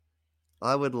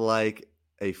I would like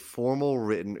a formal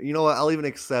written, you know what? I'll even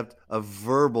accept a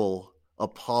verbal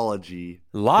apology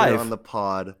here on Live. the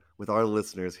pod with our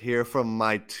listeners. Hear from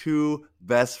my two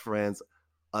best friends,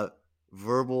 a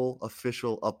verbal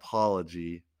official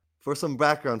apology. For some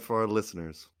background for our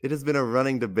listeners, it has been a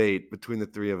running debate between the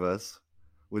three of us,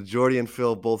 with Jordy and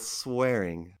Phil both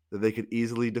swearing that they could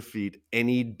easily defeat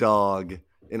any dog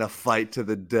in a fight to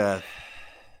the death.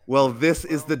 Well, this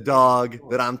is the dog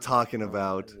that I'm talking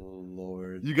about. Oh,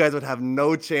 Lord. You guys would have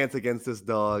no chance against this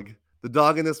dog. The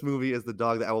dog in this movie is the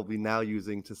dog that I will be now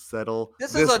using to settle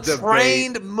This this is a debate.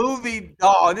 trained movie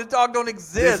dog. This dog don't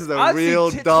exist. This is a I real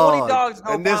see 20 dog. dogs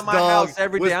go And by this my dog house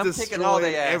every was day. I'm kicking all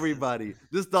destroying their asses. everybody.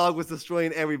 This dog was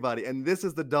destroying everybody. And this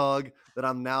is the dog that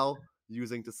I'm now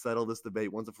using to settle this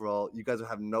debate once and for all. You guys will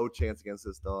have no chance against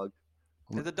this dog.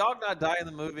 Did the dog not die in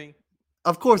the movie?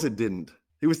 Of course it didn't.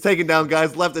 He was taking down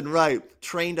guys left and right.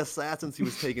 Trained assassins he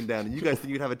was taking down. And you guys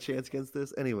think you'd have a chance against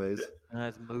this? Anyways.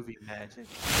 That's movie magic.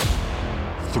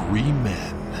 Three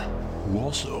men who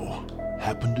also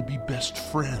happen to be best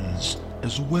friends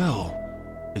as well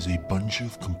as a bunch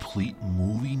of complete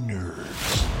movie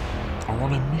nerds are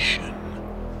on a mission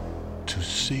to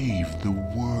save the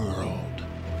world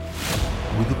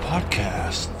with a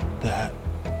podcast that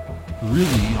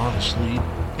really, honestly,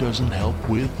 doesn't help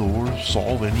with or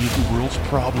solve any of the world's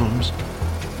problems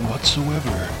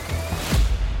whatsoever.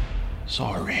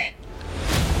 Sorry.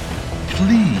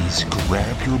 Please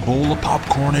grab your bowl of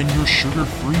popcorn and your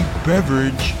sugar-free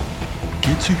beverage.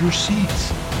 Get to your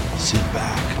seats. Sit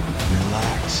back,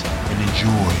 relax, and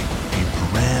enjoy a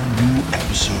brand new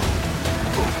episode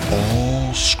of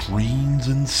All Screens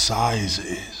and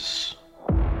Sizes.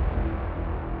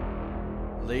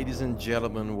 Ladies and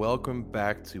gentlemen, welcome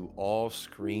back to All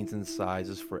Screens and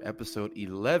Sizes for episode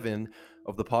 11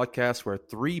 of the podcast where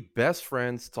three best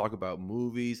friends talk about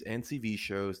movies and TV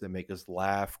shows that make us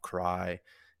laugh, cry,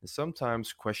 and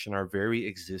sometimes question our very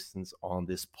existence on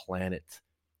this planet.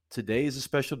 Today is a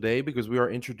special day because we are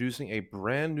introducing a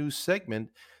brand new segment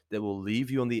that will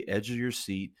leave you on the edge of your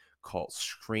seat called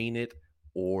Screen It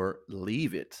or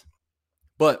Leave It.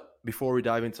 But before we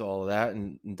dive into all of that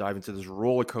and dive into this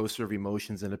roller coaster of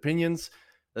emotions and opinions,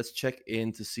 let's check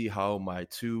in to see how my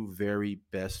two very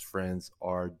best friends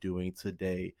are doing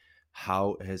today.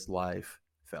 How is life,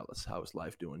 fellas? How is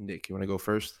life doing? Nick, you want to go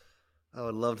first? I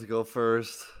would love to go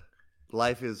first.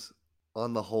 Life is,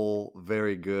 on the whole,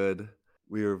 very good.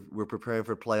 We're preparing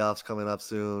for playoffs coming up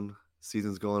soon.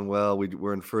 Season's going well.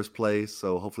 We're in first place,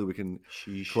 so hopefully we can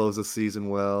close the season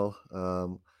well.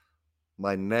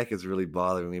 My neck is really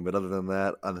bothering me, but other than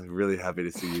that, I'm really happy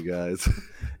to see you guys.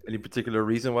 Any particular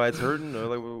reason why it's hurting? Or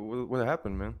like, what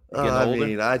happened, man?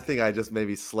 I think I just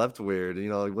maybe slept weird. You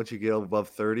know, once you get above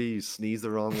 30, you sneeze the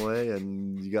wrong way,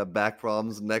 and you got back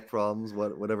problems, neck problems,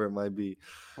 whatever it might be.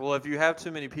 Well, if you have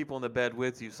too many people in the bed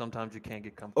with you, sometimes you can't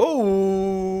get comfortable.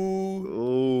 Oh.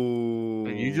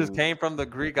 You just came from the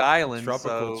Greek island.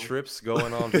 Tropical trips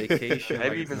going on vacation.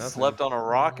 Maybe even slept on a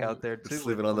rock out there, too.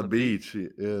 Sleeping on the beach.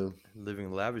 Yeah.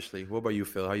 Living lavishly. What about you,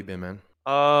 Phil? How you been, man?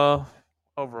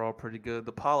 Overall pretty good.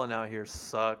 The pollen out here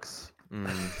sucks.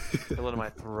 Feel it in my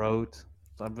throat.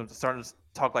 So I'm starting to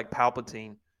talk like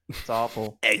Palpatine. It's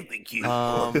awful. Execute.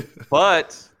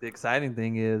 But the exciting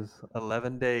thing is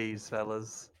 11 days,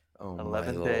 fellas. Oh,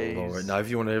 11 days. Lord. Now, if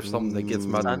you want to have something that gets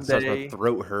my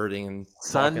throat hurting and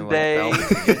Sunday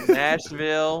talking like in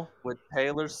Nashville with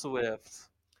Taylor Swift.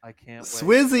 I can't wait.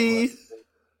 Swizzy.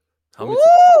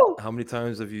 How many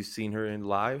times have you seen her in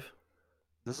live?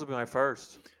 This will be my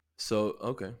first. So,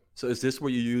 okay. So is this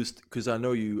what you used? Because I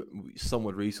know you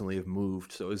somewhat recently have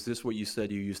moved. So is this what you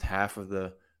said you used half of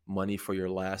the money for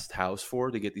your last house for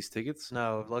to get these tickets?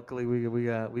 No, luckily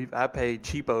I paid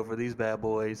cheapo for these bad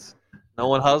boys. No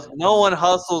one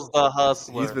hustles the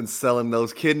hustler. He's been selling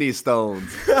those kidney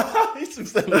stones.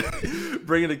 He's been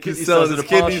bringing the kidney stones to the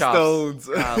kidney pawn stones.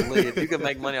 Golly, if you could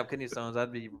make money off kidney stones,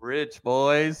 I'd be rich,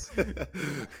 boys.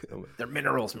 They're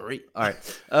minerals, Marie. All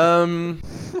right. All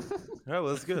right, well,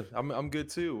 that's good. I'm good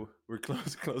too. We're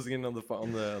closing in on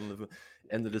the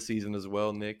end of the season as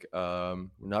well, Nick. We're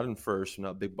not in first. We're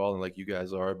not big balling like you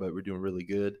guys are, but we're doing really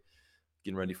good.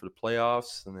 Getting ready for the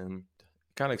playoffs, and then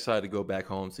kind of excited to go back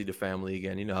home, see the family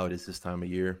again. You know how it is this time of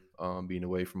year, being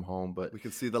away from home. But we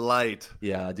can see the light.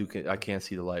 Yeah, I do. I can't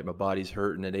see the light. My body's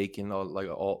hurting and aching,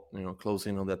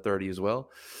 closing on that 30 as well.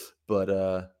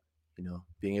 But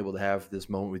being able to have this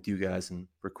moment with you guys and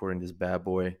recording this bad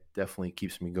boy definitely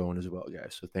keeps me going as well,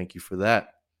 guys. So thank you for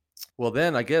that. Well,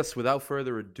 then I guess without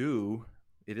further ado,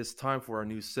 it is time for our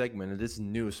new segment. It is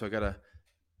new, so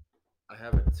I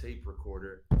have a tape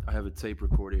recorder. I have a tape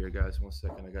recorder here, guys. 1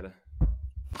 second.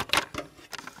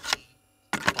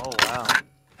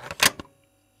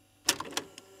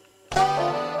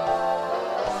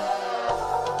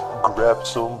 grab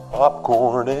some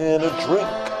popcorn and a drink.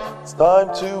 It's time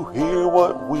to hear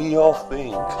what we all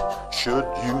think. Should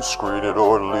you screen it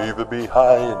or leave it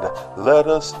behind? Let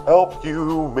us help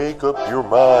you make up your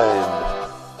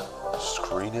mind.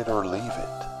 Screen it or leave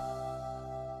it.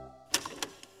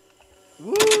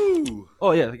 Woo!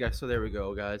 Oh yeah, guys. So there we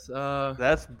go, guys.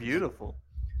 That's beautiful.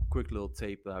 Quick little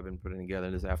tape that I've been putting together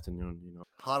this afternoon.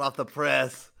 Hot off the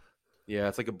press. Yeah,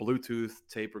 it's like a Bluetooth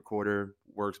tape recorder.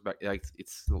 Works back. Yeah,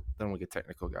 it's don't get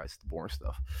technical, guys. The boring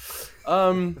stuff.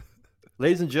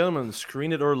 Ladies and gentlemen,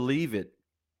 screen it or leave it.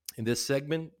 In this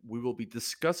segment, we will be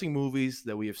discussing movies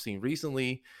that we have seen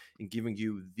recently and giving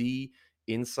you the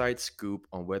inside scoop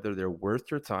on whether they're worth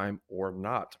your time or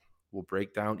not. We'll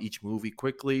break down each movie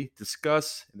quickly,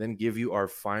 discuss, and then give you our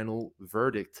final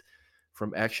verdict.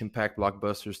 From action-packed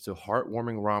blockbusters to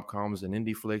heartwarming rom-coms and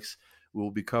indie flicks, we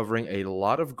will be covering a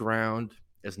lot of ground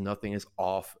as nothing is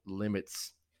off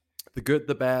limits. The good,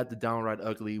 the bad, the downright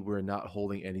ugly, we're not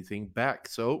holding anything back.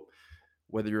 So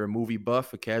whether you're a movie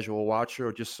buff, a casual watcher,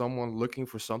 or just someone looking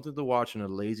for something to watch on a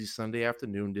lazy Sunday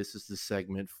afternoon, this is the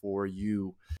segment for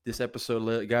you. This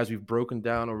episode, guys, we've broken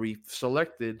down or we've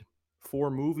selected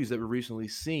 4 movies that we've recently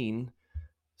seen.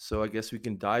 So I guess we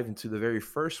can dive into the very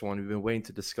first one we've been waiting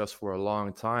to discuss for a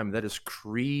long time. That is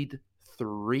Creed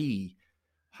 3.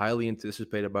 Highly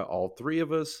anticipated by all 3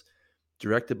 of us.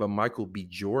 Directed by Michael B.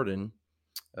 Jordan.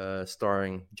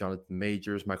 Starring Jonathan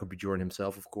Majors, Michael B. Jordan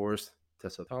himself, of course,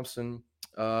 Tessa Thompson.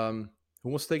 Who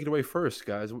wants to take it away first,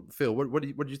 guys? Phil, what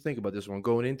did you think about this one?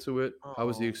 Going into it, how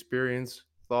was the experience?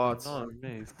 Thoughts?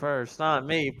 Not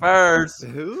me first.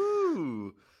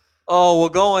 Ooh. Oh, well,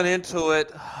 going into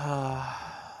it,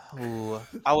 ooh,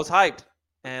 I was hyped,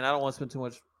 and I don't want to spend too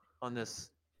much on this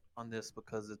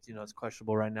because it's it's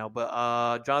questionable right now.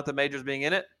 But Jonathan Majors being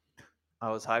in it,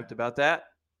 I was hyped about that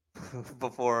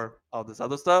before all this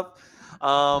other stuff. So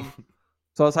I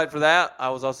was hyped for that. I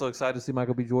was also excited to see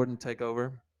Michael B. Jordan take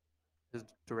over his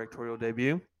directorial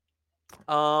debut.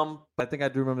 I think I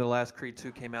do remember the last Creed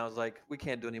 2 came out. I was like, we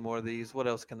can't do any more of these. What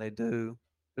else can they do?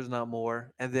 There's not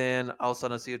more. And then all of a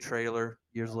sudden I see a trailer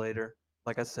years later,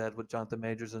 like I said, with Jonathan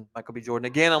Majors and Michael B. Jordan.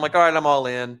 Again, I'm like, all right, I'm all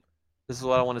in. This is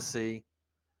what I want to see.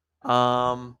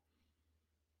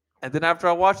 And then after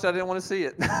I watched it, I didn't want to see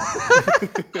it.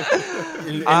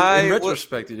 In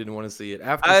retrospect, you didn't want to see it.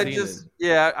 After seeing it.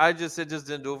 Yeah, it just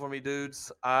didn't do it for me,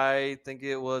 dudes. I think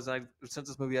it was, since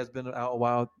this movie has been out a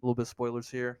while, a little bit of spoilers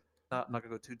here. I'm not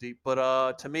going to go too deep.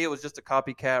 But to me, it was just a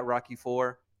copycat Rocky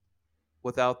 4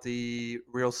 without the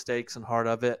real stakes and heart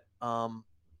of it.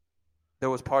 There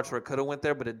was parts where it could have went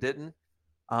there, but it didn't.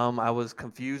 I was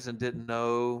confused and didn't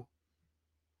know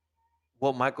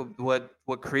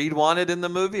what Creed wanted in the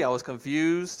movie. I was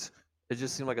confused. It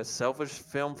just seemed like a selfish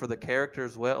film for the character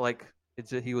as well. Like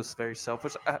he was very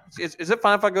selfish. Is it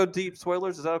fine if I go deep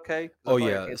spoilers? Is that okay?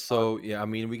 I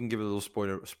mean, we can give a little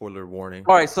spoiler warning.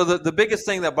 All right. So the biggest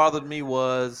thing that bothered me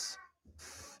was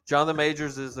Jonathan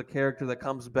Majors is the character that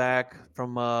comes back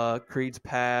from Creed's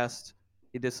past.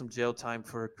 He did some jail time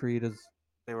for Creed as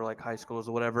they were like high schoolers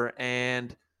or whatever.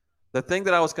 And the thing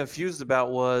that I was confused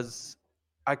about was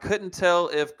I couldn't tell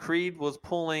if Creed was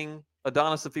pulling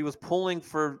Adonis, if he was pulling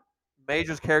for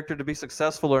Major's character to be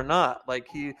successful or not. Like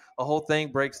a whole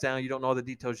thing breaks down. You don't know all the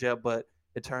details yet, but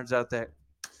it turns out that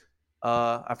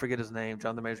I forget his name.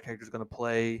 Jonathan Major's character is going to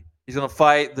play. He's going to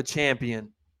fight the champion,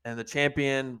 and the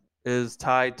champion is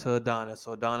tied to Adonis.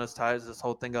 So Adonis ties this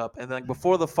whole thing up. And then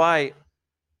before the fight,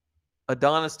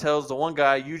 Adonis tells the one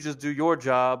guy, "You just do your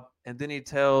job," and then he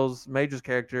tells Major's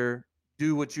character,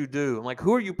 "Do what you do." I'm like,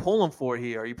 who are you pulling for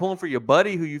here? Are you pulling for your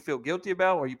buddy who you feel guilty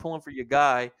about, or are you pulling for your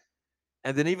guy?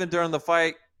 And then even during the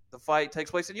fight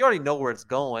takes place, and you already know where it's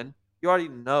going. You already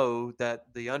know that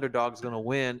the underdog's going to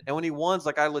win. And when he wins,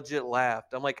 like I legit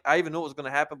laughed. I'm like, I even knew it was going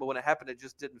to happen, but when it happened, it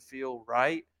just didn't feel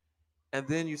right. And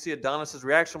then you see Adonis's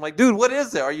reaction. I'm like, dude, what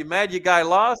is it? Are you mad your guy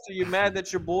lost? Are you mad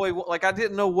that your boy? Like, I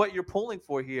didn't know what you're pulling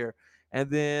for here. And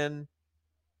then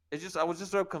I was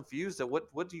just so confused at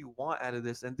what do you want out of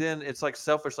this? And then it's like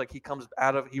selfish, like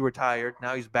he retired.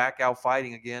 Now he's back out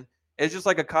fighting again. It's just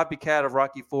like a copycat of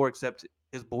Rocky 4, except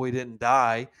his boy didn't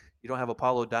die. You don't have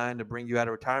Apollo dying to bring you out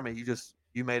of retirement.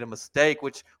 You made a mistake,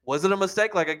 which wasn't a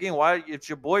mistake. Like, again, why, it's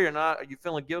your boy or not? Are you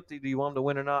feeling guilty? Do you want him to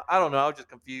win or not? I don't know. I was just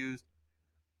confused.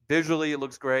 Visually, it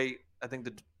looks great. I think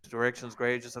the direction's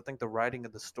great. I think the writing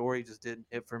of the story just didn't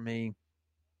hit for me.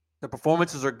 The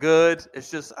performances are good.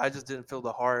 I just didn't feel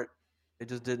the heart. It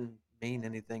just didn't mean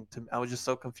anything to me. I was just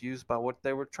so confused by what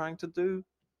they were trying to do.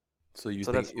 So you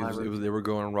think they were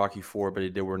going on Rocky 4,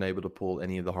 but they weren't able to pull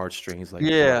any of the heartstrings?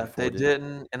 They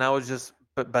didn't. And I was just,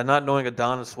 but by not knowing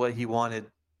Adonis what he wanted,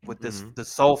 with this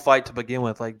soul fight to begin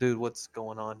with. Like, dude, what's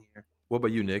going on here? What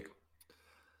about you, Nick?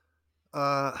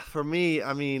 For me,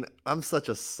 I mean, I'm such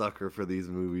a sucker for these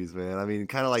movies, man. I mean,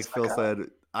 kind of like Phil said,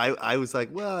 I was like,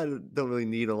 well, I don't really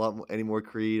need any more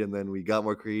Creed, and then we got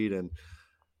more Creed, and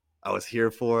I was here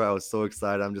for it. I was so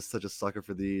excited. I'm just such a sucker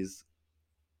for these,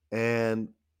 and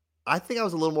I think I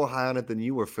was a little more high on it than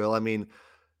you were, Phil. I mean,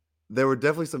 there were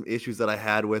definitely some issues that I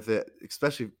had with it,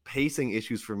 especially pacing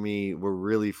issues for me were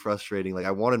really frustrating. Like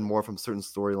I wanted more from certain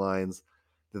storylines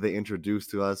that they introduced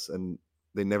to us, and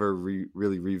they never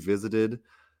really revisited.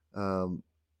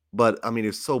 But I mean,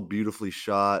 it's so beautifully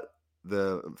shot.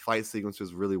 The fight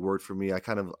sequences really worked for me.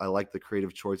 I like the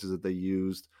creative choices that they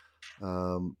used,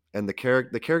 and the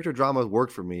character drama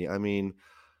worked for me. I mean,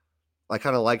 I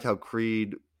kind of liked how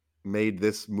Creed made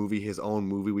this movie his own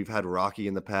movie. We've had Rocky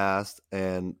in the past,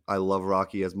 and I love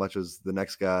Rocky as much as the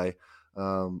next guy.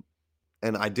 And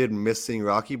I did miss seeing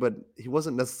Rocky, but he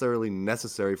wasn't necessarily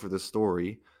necessary for the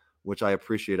story, which I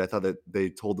appreciate. I thought that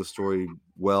they told the story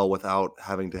well without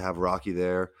having to have Rocky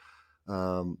there.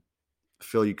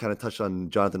 Phil, you kind of touched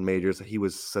on Jonathan Majors. He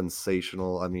was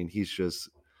sensational. I mean, he's just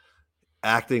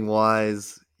acting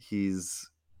wise, he's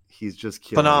just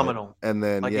killing Phenomenal. it. And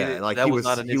then Like,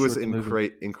 he was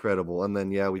incredible. And then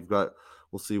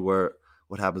we'll see what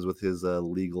happens with his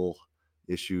legal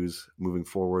issues moving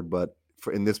forward. But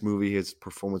in this movie, his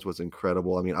performance was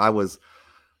incredible. I mean, I was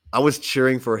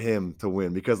cheering for him to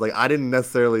win because like I didn't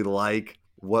necessarily like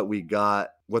what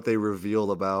they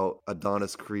revealed about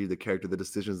Adonis Creed, the character, the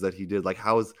decisions that he did. Like,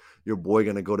 how is your boy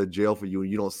gonna go to jail for you and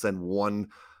you don't send one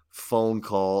phone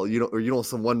call, you don't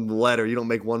send one letter, you don't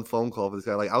make one phone call for this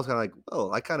guy? Like, I was kind of like,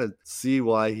 oh, I kind of see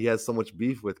why he has so much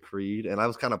beef with Creed, and I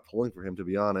was kind of pulling for him, to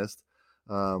be honest.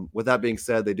 With that being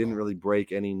said, they didn't really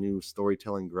break any new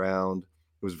storytelling ground.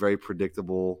 It was very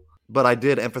predictable, but I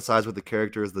did emphasize with the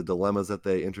characters the dilemmas that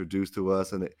they introduced to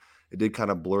us, and it did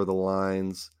kind of blur the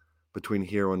lines between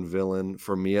hero and villain,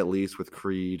 for me at least, with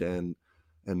Creed and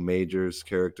Major's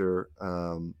character.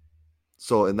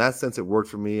 So in that sense, it worked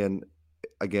for me, and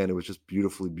again, it was just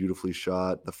beautifully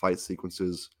shot. The fight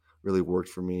sequences really worked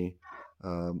for me.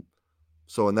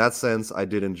 So in that sense, I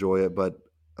did enjoy it, but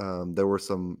there were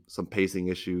some pacing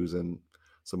issues and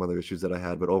some other issues that I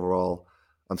had. But overall,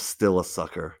 I'm still a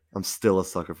sucker.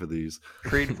 For these.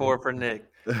 Creed 4 for Nick.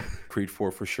 Creed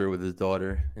 4 for sure with his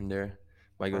daughter in there.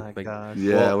 My gosh.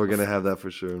 Yeah, we're gonna have that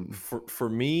for sure. For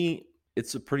me,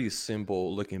 it's a pretty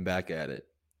simple looking back at it.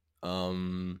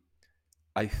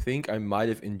 I think I might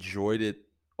have enjoyed it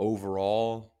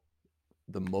overall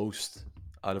the most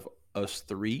out of us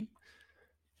three.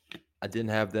 I didn't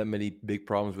have that many big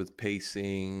problems with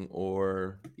pacing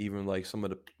or even like some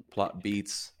of the plot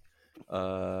beats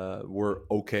were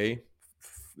okay.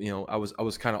 You know, I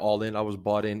was kind of all in. I was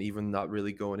bought in, even not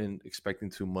really going in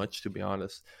expecting too much, to be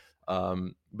honest.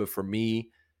 But for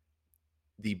me,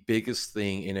 the biggest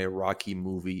thing in a Rocky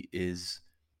movie is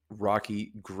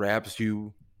Rocky grabs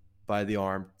you by the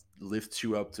arm, lifts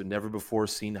you up to never before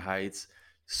seen heights,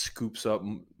 scoops up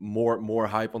more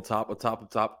hype on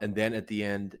top, and then at the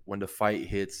end, when the fight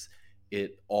hits,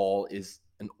 it all is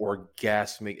an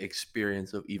orgasmic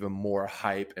experience of even more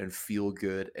hype and feel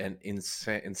good and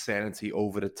insanity,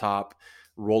 over the top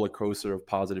roller coaster of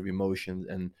positive emotions.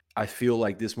 And I feel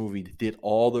like this movie did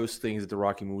all those things that the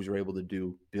Rocky movies were able to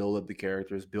do: build up the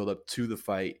characters, build up to the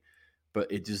fight,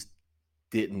 but it just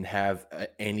didn't have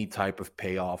any type of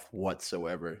payoff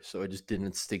whatsoever. So it just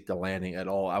didn't stick the landing at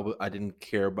all. I didn't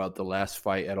care about the last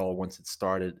fight at all. Once it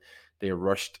started, they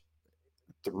rushed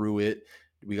through it.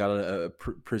 We got a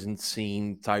prison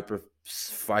scene type of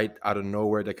fight out of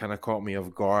nowhere that kind of caught me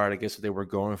off guard. I guess they were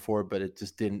going for it, but it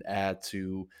just didn't add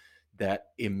to that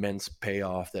immense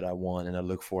payoff that I want and I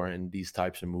look for in these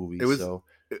types of movies.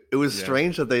 It was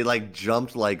strange that they like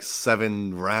jumped like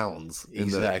 7 rounds.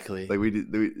 Exactly.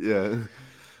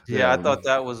 Yeah, I thought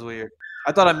that was weird.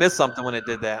 I thought I missed something when it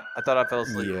did that. I thought I fell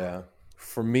asleep. Yeah.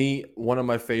 For me, one of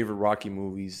my favorite Rocky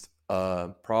movies,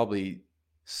 probably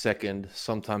second.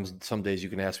 Sometimes, some days you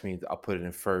can ask me, I'll put it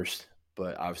in first.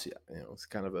 But obviously, it's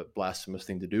kind of a blasphemous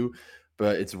thing to do.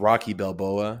 But it's Rocky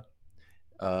Balboa.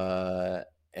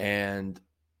 And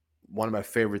one of my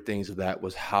favorite things of that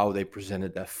was how they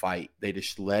presented that fight. They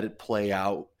just let it play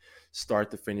out,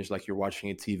 start to finish, like you're watching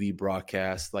a TV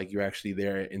broadcast, like you're actually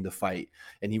there in the fight.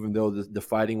 And even though the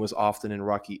fighting was often in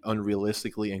Rocky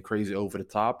unrealistically and crazy over the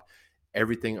top,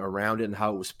 everything around it and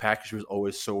how it was packaged was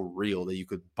always so real that you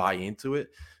could buy into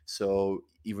it. So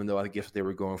even though I guess they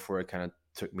were going for it, kind of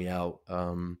took me out.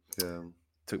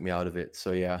 Took me out of it.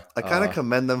 So yeah, I kind of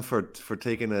commend them for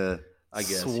taking a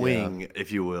swing,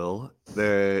 if you will.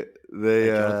 They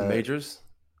Jonathan Majors.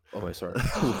 Oh, wait, sorry.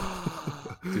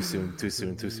 Too soon.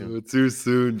 Too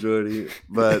soon, Jordy.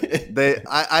 But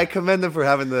I commend them for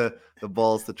having the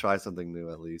balls to try something new,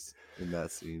 at least in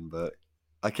that scene. But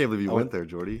I can't believe you went there,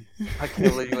 Jordy. I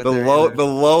can't believe you went The there. the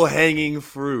low hanging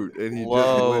fruit, and he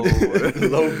Low. just went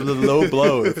low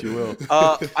blow, if you will.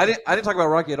 I didn't talk about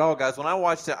Rocky at all, guys. When I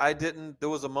watched it, there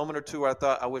was a moment or two where I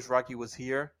thought I wish Rocky was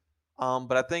here.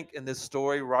 But I think in this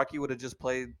story, Rocky would have just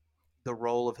played the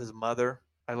role of his mother.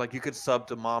 Like you could sub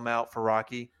the mom out for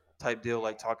Rocky type deal,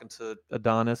 like talking to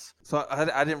Adonis. So I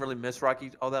didn't really miss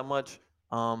Rocky all that much.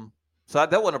 That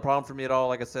wasn't a problem for me at all.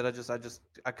 Like I said,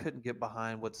 I couldn't get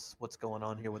behind what's going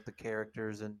on here with the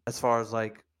characters, and as far as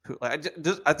like I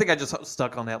think I just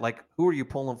stuck on that. Like, who are you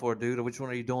pulling for, dude? Or which one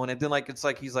are you doing? And then like it's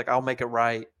like he's like, I'll make it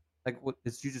right. Like, what?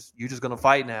 It's you just gonna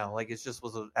fight now. Like, it just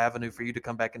was an avenue for you to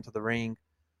come back into the ring.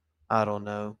 I don't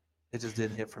know. It just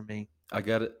didn't hit for me. I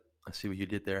got it. I see what you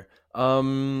did there.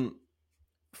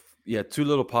 Yeah, two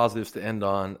little positives to end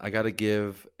on. I got to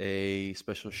give a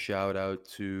special shout out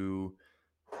to,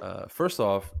 first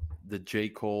off, the J.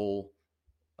 Cole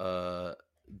Dreamville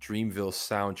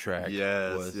soundtrack.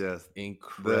 Yes.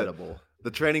 Incredible.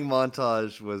 The training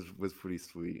montage was pretty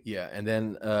sweet. Yeah, and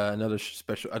then another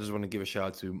special. I just want to give a shout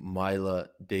out to Mila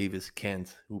Davis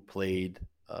Kent, who played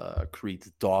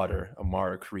Creed's daughter,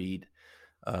 Amara Creed,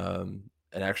 an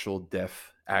actual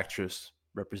deaf actress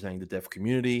representing the deaf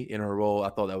community in her role. I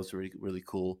thought that was really, really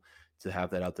cool to have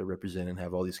that out there represent and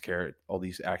have all these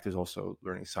actors also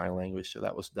learning sign language. So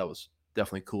that was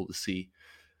definitely cool to see.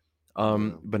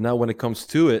 But now when it comes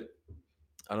to it,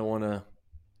 I don't want to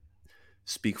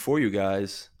speak for you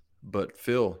guys, but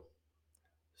Phil,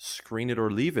 screen it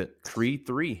or leave it. Creed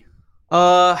 3.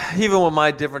 Even with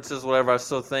my differences, whatever, I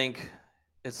still think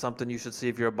it's something you should see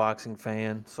if you're a boxing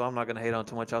fan. So I'm not gonna hate on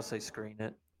too much. I'll say screen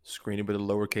it. Screen it with a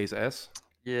lowercase s?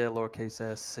 Yeah, lowercase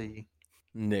s c.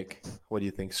 Nick, what do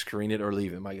you think? Screen it or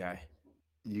leave it, my guy?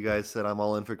 You guys said I'm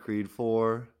all in for Creed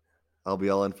 4. I'll be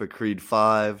all in for Creed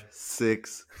 5,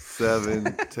 6,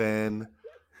 7, 10.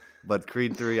 But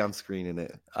Creed 3, I'm screening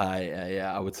it.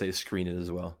 I would say screen it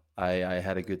as well. I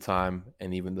had a good time,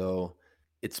 and even though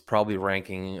it's probably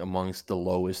ranking amongst the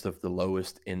lowest of the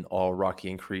lowest in all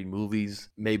Rocky and Creed movies,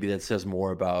 maybe that says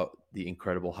more about the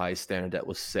incredible high standard that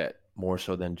was set, more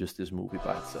so than just this movie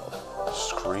by itself.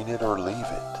 Screen it or leave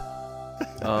it.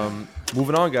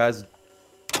 Moving on, guys.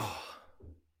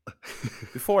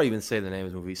 Before I even say the name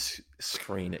of the movie,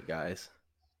 screen it, guys.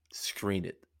 Screen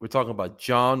it. We're talking about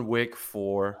John Wick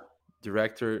 4,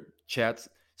 director Chad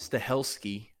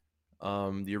Stahelski.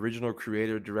 The original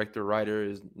creator, director, writer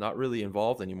is not really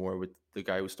involved anymore with the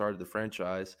guy who started the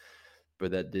franchise,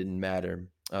 but that didn't matter.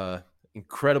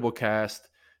 Incredible cast.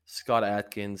 Scott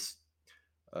Adkins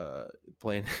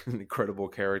playing an incredible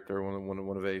character,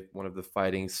 one of the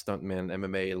fighting stuntman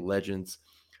MMA legends.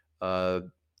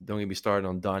 Don't get me started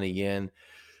on Donnie Yen,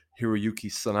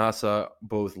 Hiroyuki Sanasa,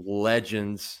 both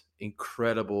legends,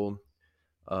 incredible.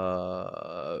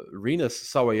 Rina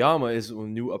Sawayama is a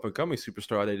new up-and-coming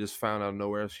superstar they just found out of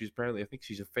nowhere. She's apparently, I think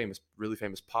she's a really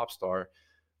famous pop star,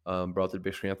 brought to the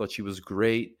big screen. I thought she was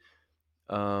great.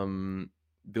 Bill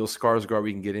Skarsgård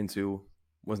we can get into.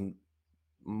 Wasn't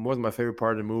my favorite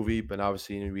part of the movie, but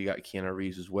obviously we got Keanu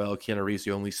Reeves as well. Keanu Reeves,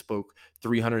 he only spoke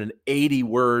 380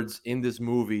 words in this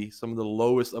movie, some of the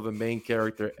lowest of a main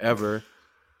character ever.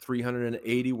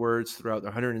 380 words throughout the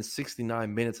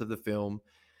 169 minutes of the film,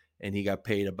 and he got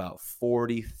paid about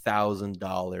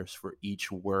 $40,000 for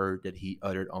each word that he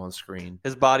uttered on screen.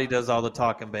 His body does all the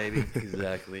talking, baby.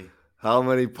 Exactly. How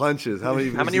many punches? How many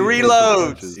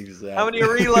reloads? Exactly. How many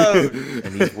reloads?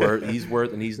 And he's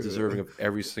worth, and he's deserving of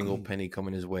every single penny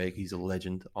coming his way. He's a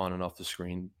legend on and off the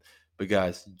screen. But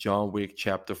guys, John Wick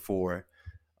Chapter 4.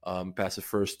 Pass it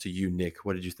first to you, Nick.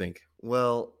 What did you think?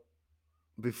 Well,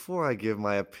 before I give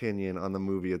my opinion on the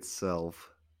movie itself,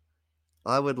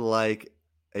 I would like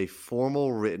a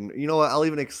formal written, you know what, I'll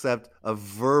even accept a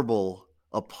verbal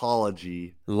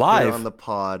apology live here on the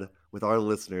pod with our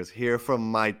listeners. Hear from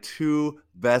my two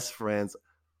best friends,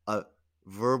 a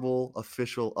verbal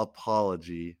official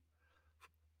apology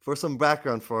for some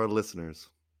background for our listeners.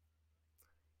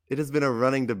 It has been a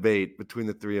running debate between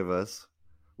the three of us,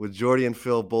 with Jordy and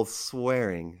Phil both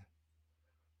swearing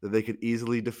that they could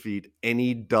easily defeat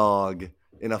any dog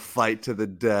in a fight to the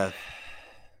death.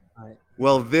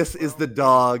 Well, this is the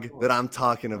dog that I'm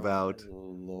talking about.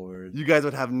 Oh, Lord. You guys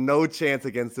would have no chance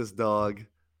against this dog.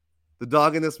 The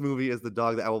dog in this movie is the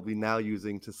dog that I will be now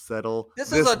using to settle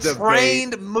This is a debate.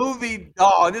 trained movie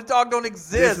dog. This dog don't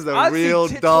exist. This is a I real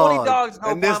see dog. 20 dogs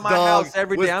go And by this my dog house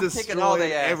every was day. I'm kicking all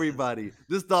destroying their asses. everybody.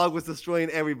 This dog was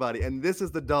destroying everybody. And this is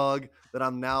the dog that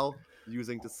I'm now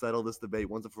using to settle this debate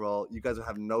once and for all. You guys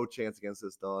have no chance against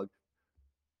this dog.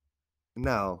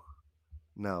 No.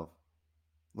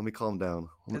 Let me calm down.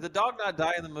 Did the dog not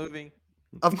die in the movie?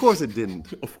 Of course it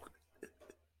didn't.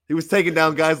 He was taking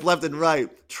down guys left and right.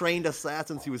 Trained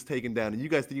assassins he was taking down. And you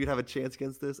guys think you'd have a chance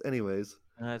against this? Anyways.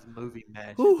 That's movie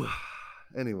magic. Whew.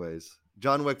 Anyways.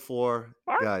 John Wick 4.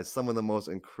 Guys, some of the most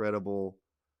incredible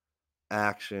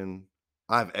action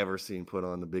I've ever seen put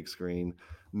on the big screen.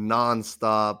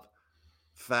 Non-stop,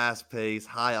 fast-paced,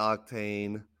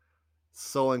 high-octane.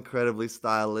 So incredibly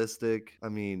stylistic. I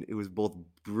mean, it was both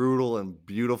brutal and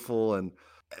beautiful, and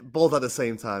both at the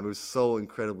same time. It was so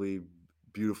incredibly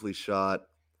beautifully shot.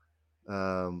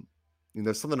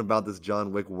 There's something about this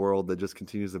John Wick world that just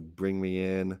continues to bring me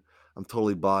in. I'm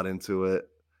totally bought into it,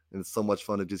 and it's so much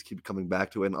fun to just keep coming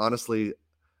back to it. And honestly,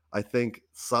 I think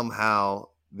somehow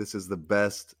this is the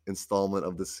best installment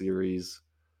of the series.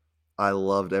 I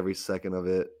loved every second of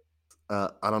it. I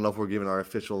don't know if we're giving our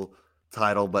official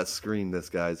title, but screen this,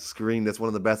 guys. Screen this. One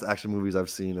of the best action movies I've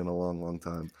seen in a long, long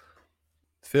time.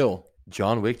 Phil,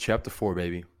 John Wick Chapter 4,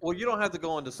 baby. Well, you don't have to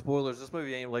go into spoilers. This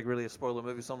movie ain't like really a spoiler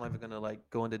movie, so I'm not even gonna like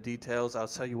go into details. I'll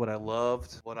tell you what I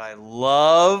loved. What I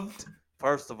loved,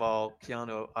 first of all,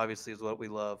 Keanu obviously is what we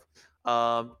love.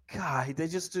 God, they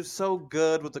just do so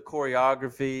good with the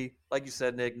choreography. Like you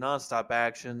said, Nick, nonstop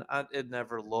action. It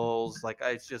never lulls. Like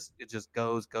it just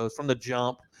goes from the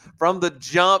jump. From the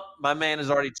jump, my man is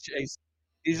already chasing.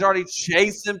 He's already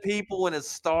chasing people when it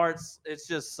starts. It's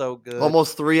just so good.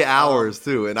 Almost 3 hours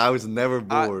too, and I was never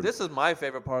bored. This is my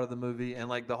favorite part of the movie, and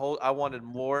like I wanted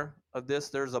more of this.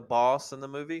 There's a boss in the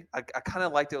movie. I kind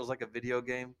of liked it. It was like a video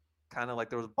game, kind of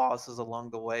like there was bosses along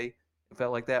the way. It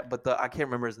felt like that, but I can't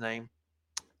remember his name.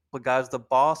 But guys, the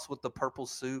boss with the purple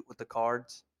suit with the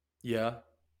cards. Yeah.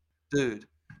 Dude,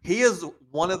 he is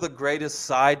one of the greatest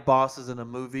side bosses in a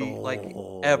movie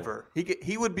ever.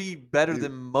 He would be better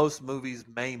than most movies'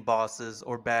 main bosses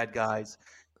or bad guys.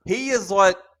 He is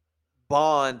what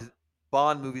Bond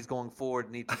movies going forward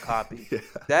need to copy. Yeah.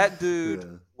 That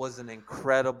dude was an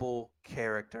incredible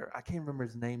character. I can't remember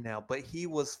his name now, but he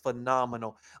was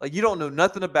phenomenal. Like you don't know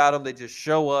nothing about him. They just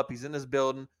show up. He's in this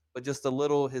building, but just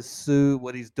his suit,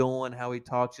 what he's doing, how he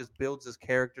talks, just builds his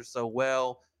character so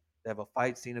well. They have a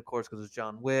fight scene, of course, because it's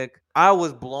John Wick. I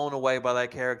was blown away by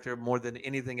that character more than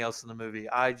anything else in the movie.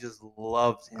 I just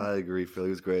loved him. I agree, Phil.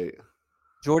 He was great.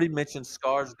 Jordy mentioned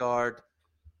Skarsgård.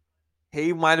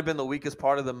 He might have been the weakest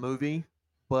part of the movie,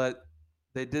 but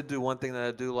they did do one thing that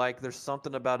I do like. There's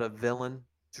something about a villain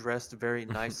dressed very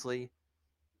nicely,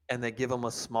 and they give him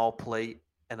a small plate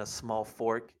and a small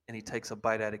fork, and he takes a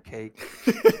bite out of cake.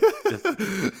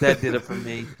 That did it for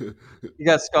me. You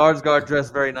got Skarsgård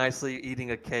dressed very nicely,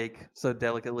 eating a cake so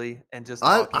delicately, and just.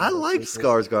 I like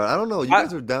Skarsgård. I don't know. You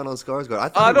guys are down on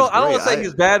Skarsgård. I don't want to say he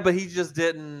was bad, but he just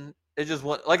didn't. It just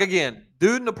went like again,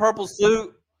 dude in the purple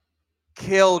suit.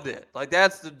 Killed it. Like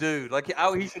that's the dude. Like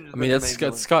he should. I mean,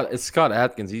 it's Scott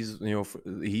Adkins. He's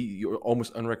you're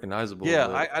almost unrecognizable. Yeah,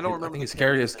 I don't remember. I think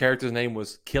his character's name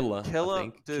was Killa.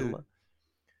 Dude. Killa.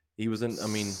 He was in. I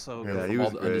mean, so he was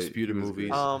all the Undisputed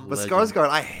movies. But Skarsgård,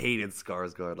 I hated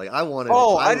Skarsgård. Like I wanted.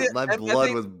 My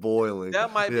blood was boiling.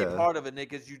 That might be part of it,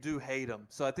 Nick. Is you do hate him.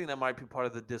 So I think that might be part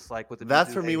of the dislike with him.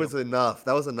 That for me was enough.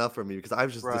 That was enough for me because I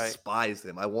just despised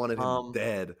him. I wanted him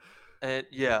dead. And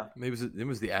maybe it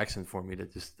was the accent for me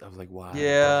that just I was like, wow.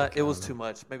 Yeah, it was too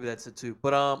much. Maybe that's it too.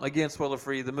 But again, spoiler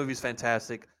free. The movie's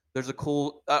fantastic. There's a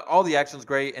cool. All the action's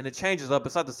great, and it changes up.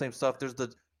 It's not the same stuff.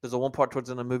 There's a one part towards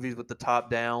the end of the movie with the top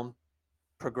down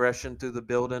progression through the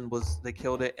building they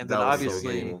killed it, and then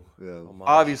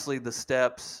obviously the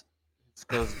steps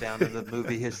goes down in the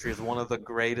movie history as one of the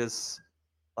greatest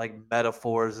like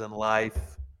metaphors in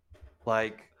life.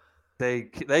 Like.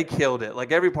 They killed it.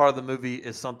 Like every part of the movie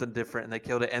is something different, and they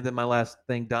killed it. And then my last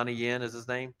thing, Donnie Yen is his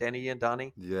name. Danny Yen,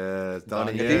 Donnie. Yes,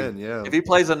 Donnie Yen. If he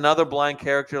plays another blind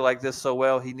character like this so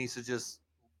well, he needs to just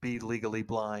be legally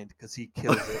blind because he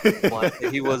kills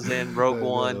it. He was in Rogue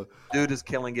One. Dude is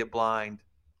killing it blind.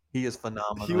 He is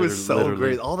phenomenal. He was so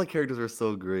great. All the characters were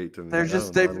so great to me. They're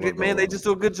just they just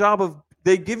do a good job of.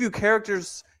 They give you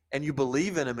characters. And you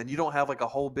believe in him, and you don't have like a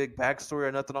whole big backstory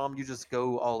or nothing on him. You just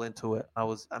go all into it.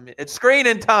 It's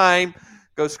screening time.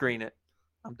 Go screen it.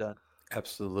 I'm done.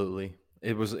 Absolutely.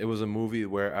 It was a movie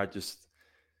where I just,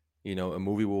 a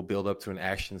movie will build up to an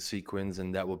action sequence,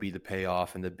 and that will be the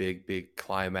payoff and the big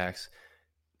climax.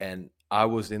 And it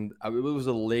was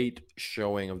a late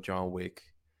showing of John Wick,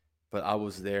 but I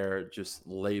was there just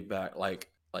laid back, like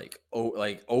like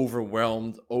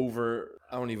overwhelmed,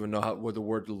 I don't even know what the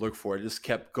word to look for. It just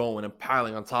kept going and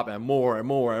piling on top and more and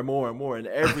more and more and more. And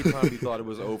every time you thought it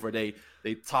was over, they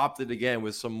topped it again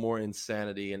with some more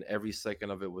insanity, and every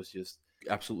second of it was just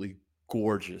absolutely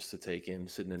gorgeous to take in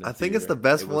sitting in a I think it's the theater.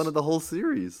 best one of the whole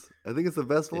series. I think it's the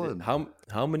best one.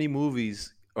 How many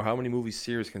movies or how many movie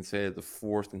series can say that the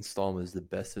fourth installment is the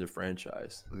best of the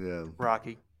franchise? Yeah.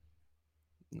 Rocky.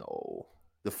 No.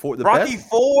 The Rocky best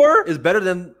 4 is better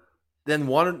than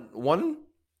one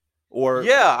or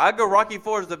Yeah, I go Rocky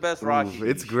 4 is the best Rocky. Oof,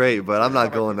 it's great, but I'm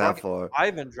not going that far.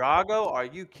 Ivan Drago, are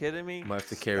you kidding me? might have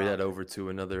to carry that over to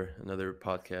another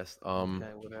podcast.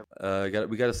 Okay, whatever.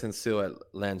 We got to send still at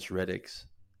Lance Reddick's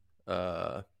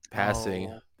passing.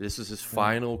 Oh. This is his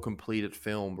final completed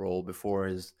film role before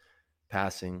his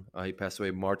passing. He passed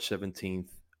away March 17th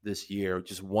this year,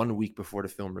 just 1 week before the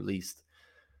film released.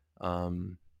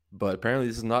 But apparently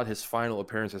this is not his final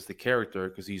appearance as the character,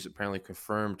 because he's apparently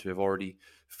confirmed to have already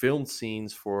filmed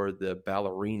scenes for the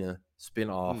Ballerina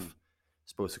spin-off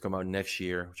supposed to come out next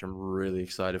year, which I'm really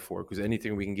excited for, because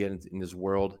anything we can get in this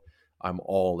world, I'm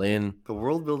all in. The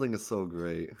world building is so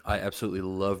great. I absolutely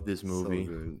love this movie.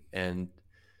 So good. And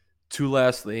two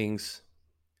last things.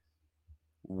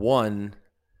 One,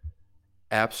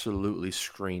 absolutely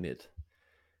screen it.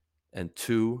 And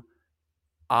two,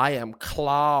 I am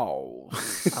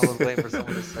Klaus. I was waiting for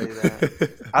someone to say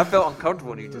that. I felt uncomfortable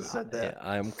when you just said that.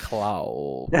 I am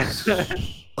Klaus.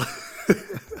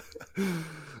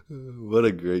 What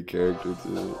a great character,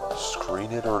 too.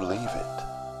 Screen it or leave it.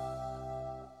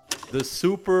 The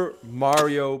Super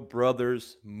Mario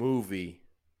Brothers movie.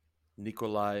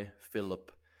 Nikolai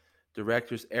Philip.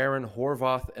 Directors Aaron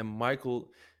Horvath and Michael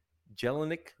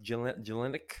Jelenic.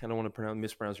 I don't want to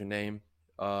mispronounce your name.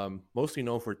 Mostly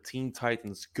known for Teen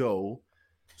Titans Go.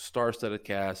 Star-studded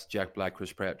cast: Jack Black,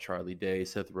 Chris Pratt, Charlie Day,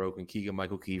 Seth Rogen,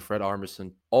 Keegan-Michael Key, Fred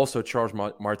Armisen. Also Charles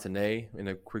Martinet in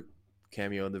a quick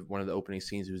cameo in one of the opening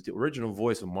scenes. He was the original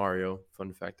voice of Mario.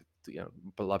 Fun fact,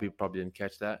 a lot of people probably didn't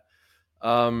catch that.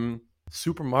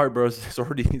 Super Mario Bros.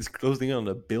 Is closing in on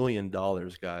 $1 billion,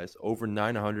 guys. Over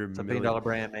 900 It's a million. $1 billion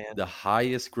brand, man. The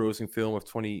highest grossing film of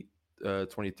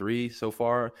 2023 so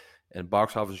far, and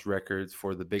box office records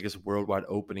for the biggest worldwide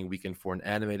opening weekend for an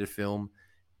animated film,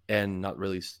 and not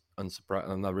really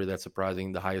that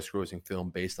surprising, the highest grossing film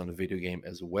based on a video game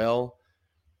as well.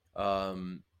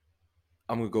 I'm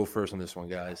gonna go first on this one,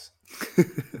 guys.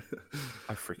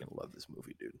 I freaking love this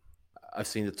movie, dude. I've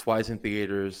seen it twice in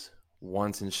theaters,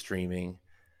 once in streaming.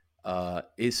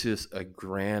 It's just a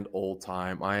grand old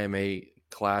time. I am a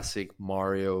classic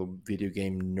Mario video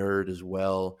game nerd as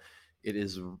well. It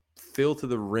is filled to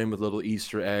the rim with little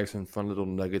Easter eggs and fun little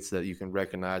nuggets that you can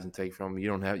recognize and take from.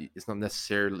 It's not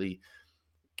necessarily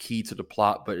key to the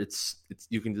plot, but it's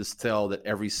you can just tell that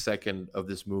every second of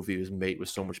this movie was made with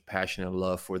so much passion and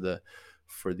love for the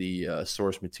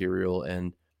source material,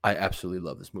 and I absolutely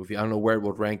love this movie. I don't know where it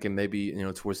will rank, and maybe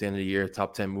towards the end of the year,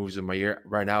 top 10 movies of my year.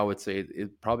 Right now, I would say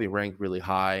it probably ranked really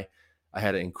high. I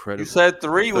had an incredible. You said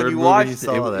 3 when you watched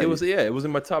it. It was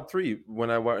in my top 3 when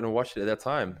I watched it at that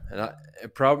time, and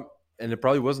it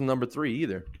probably wasn't number 3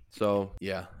 either. So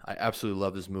yeah, I absolutely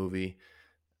love this movie.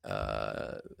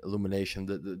 Illumination,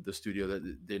 the studio,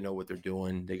 that they know what they're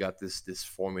doing. They got this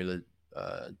formula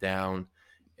down,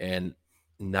 and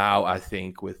now I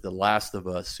think with The Last of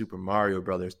Us, Super Mario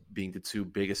Brothers being the 2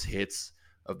 biggest hits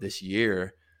of this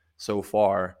year so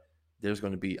far, there's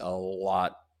going to be a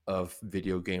lot of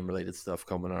video game related stuff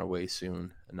coming our way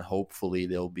soon, and hopefully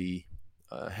they'll be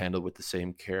handled with the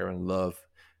same care and love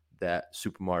that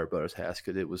Super Mario Brothers has,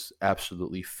 because it was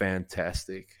absolutely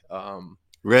fantastic.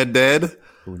 Red Dead?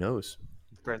 Who knows?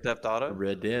 Grand Theft Auto?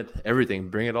 Red Dead, everything.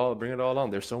 Bring it all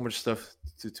on. There's so much stuff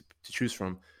to choose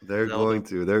from. They're going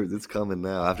to. It's coming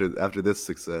now after this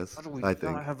success. I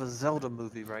think. I have a Zelda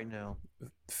movie right now.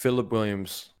 Philip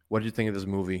Williams, what did you think of this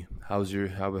movie? How was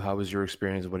your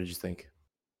experience? What did you think?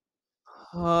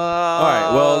 All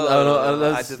right. Well,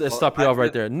 let's stop you off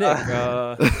right there, Nick.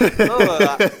 Hold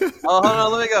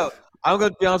on, let me go. I'm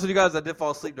going to be honest with you guys. I did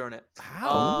fall asleep during it.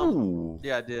 How?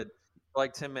 Yeah, I did. For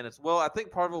like 10 minutes. Well, I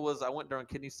think part of it was I went during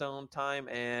kidney stone time,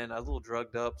 and I was a little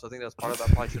drugged up, so I think that's part of it. I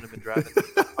probably shouldn't have been driving.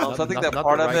 So I think that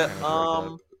part of it.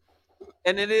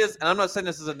 And it is, and I'm not saying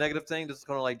this is a negative thing. This is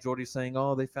kind of like Jordy saying,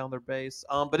 "Oh, they found their base."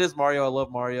 But it is Mario. I love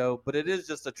Mario, but it is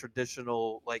just a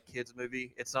traditional like kids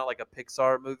movie. It's not like a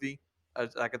Pixar movie.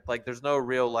 There's no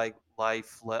real like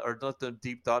life or nothing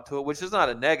deep thought to it, which is not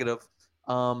a negative.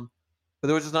 But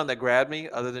there was just nothing that grabbed me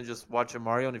other than just watching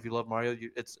Mario. And if you love Mario,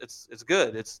 it's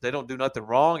good. They don't do nothing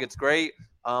wrong. It's great.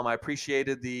 I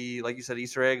appreciated like you said,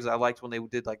 Easter eggs. I liked when they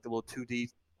did like the little 2D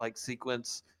like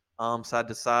sequence side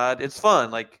to side. It's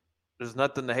fun. Like there's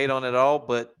nothing to hate on at all,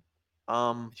 but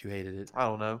You hated it. I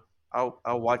don't know.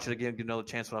 I'll watch it again, give another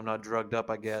chance when I'm not drugged up,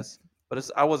 I guess. But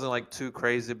I wasn't like too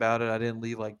crazy about it. I didn't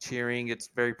leave like cheering. It's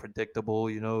very predictable,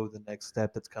 you know, the next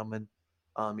step that's coming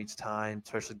each time,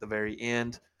 especially at the very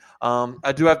end.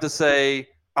 I do have to say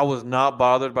I was not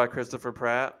bothered by Christopher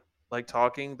Pratt like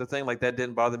talking the thing like that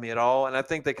didn't bother me at all. And I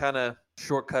think they kind of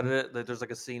shortcutted it. That there's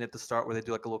like a scene at the start where they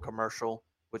do like a little commercial,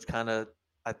 which kind of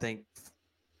I think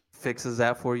fixes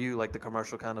that for you. Like the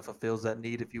commercial kind of fulfills that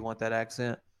need if you want that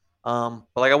accent. But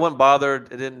like I wasn't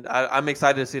bothered. It didn't. I'm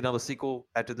excited to see another sequel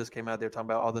after this came out. They were talking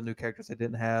about all the new characters they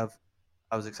didn't have.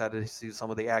 I was excited to see some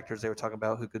of the actors they were talking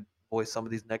about who could voice some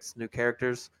of these next new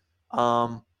characters.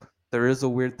 Um, there is a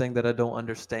weird thing that I don't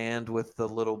understand with the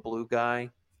little blue guy,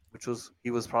 which was he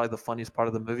was probably the funniest part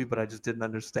of the movie, but I just didn't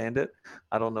understand it.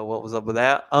 I don't know what was up with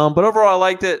that. But overall, I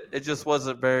liked it. It just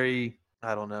wasn't very.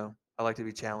 I don't know. I like to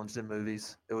be challenged in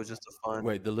movies. It was just a fun.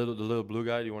 Wait, the little blue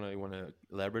guy. You wanna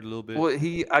elaborate a little bit? Well,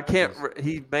 I can't. Yes.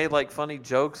 He made like funny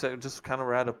jokes that just kind of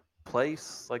were out of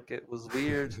place. Like it was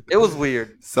weird. It was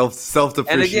weird. Self And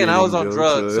depreciating. again, I was on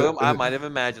drugs, so I I might have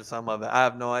imagined some of it. I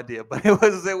have no idea, but it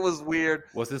was weird.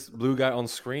 Was this blue guy on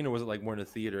screen, or was it like more in the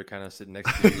theater, kind of sitting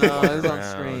next to you? No, it was on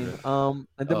around, screen. or-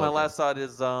 And then Oh, my okay. last thought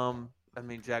is, I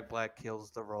mean, Jack Black kills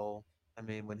the role. I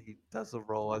mean, when he does the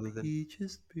role, other than,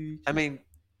 Peaches, peaches. I mean,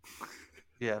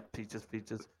 yeah, Peaches,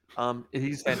 Peaches.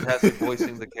 He's fantastic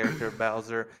voicing the character of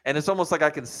Bowser, and it's almost like I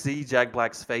can see Jack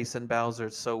Black's face in Bowser.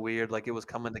 It's so weird, like it was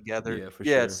coming together. Yeah, for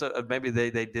Yeah, sure. so maybe they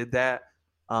did that.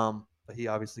 But he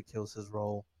obviously kills his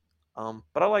role.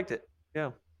 But I liked it.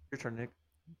 Yeah, your turn, Nick.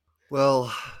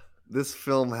 Well, this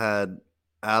film had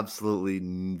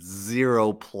absolutely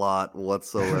zero plot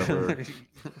whatsoever,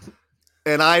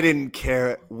 and I didn't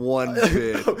care one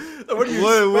bit. What do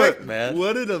you expect, man?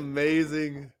 What an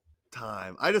amazing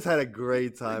time! I just had a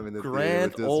great time in the theater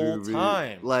with this movie.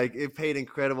 Time. Like it paid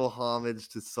incredible homage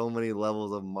to so many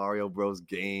levels of Mario Bros.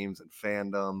 Games and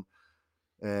fandom,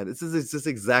 and it's just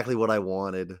exactly what I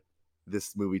wanted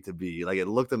this movie to be. Like it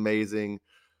looked amazing.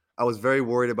 I was very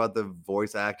worried about the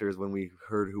voice actors when we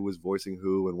heard who was voicing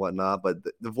who and whatnot, but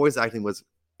the voice acting was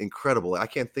incredible. I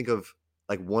can't think of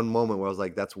like one moment where I was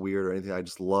like, "That's weird" or anything. I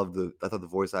just loved I thought the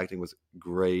voice acting was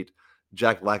great.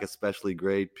 Jack Black especially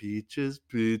great. Peaches,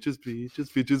 peaches, peaches,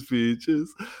 peaches,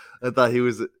 peaches. I thought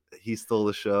he stole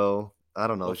the show. I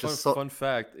don't know. Well, It's just so fun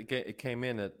fact: it came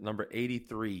in at number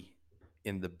 83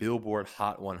 in the Billboard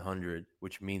Hot 100,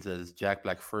 which means that it's Jack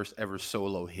Black's first ever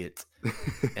solo hit,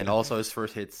 and also his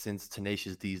first hit since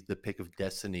Tenacious D's "The Pick of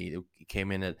Destiny." It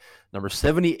came in at number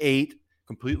 78,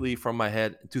 completely from my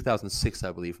head, in 2006,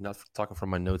 I believe. Not talking from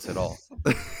my notes at all.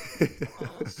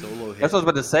 Solo hit. That's what I was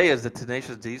about to say. Is the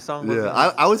Tenacious D song? Yeah,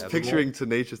 I was Evermore. picturing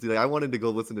Tenacious D. Like, I wanted to go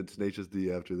listen to Tenacious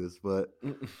D after this, but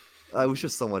it was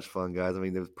just so much fun, guys. I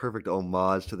mean, it was perfect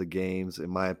homage to the games, in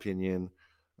my opinion.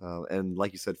 And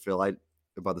like you said, Phil,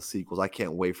 about the sequels, I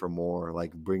can't wait for more.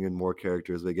 Like, bring in more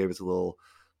characters. They gave us a little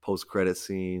post-credit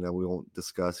scene that we won't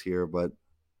discuss here, but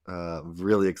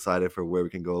really excited for where we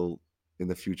can go in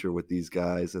the future with these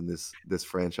guys and this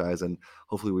franchise, and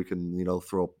hopefully we can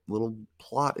throw a little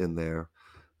plot in there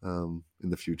in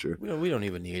the future. We don't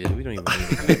even need it. We don't even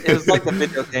need I mean, it. it was like the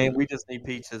video game. We just need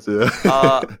peaches. Yeah.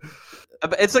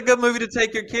 But it's a good movie to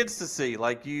take your kids to see.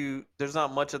 Like there's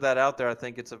not much of that out there. I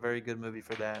think it's a very good movie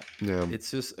for that. Yeah. It's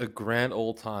just a grand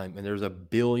old time, and there's $1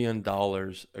 billion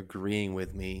agreeing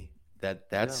with me that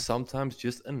that's sometimes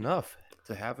just enough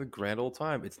to have a grand old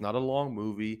time. It's not a long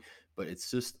movie, but it's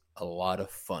just a lot of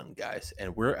fun, guys,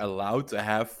 and we're allowed to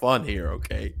have fun here.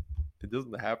 Okay, it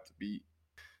doesn't have to be,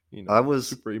 I was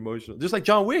super emotional, just like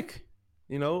John Wick.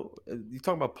 You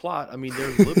talking about plot. I mean,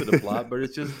 there's a little bit of plot, but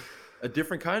it's just a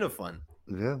different kind of fun.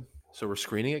 Yeah. So we're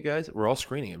screening it, guys. We're all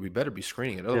screening it. We better be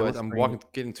screening it. we'll Otherwise, I'm screen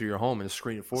getting to your home and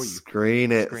screen it for you.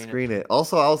 Screen it.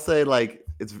 Also, I'll say, like,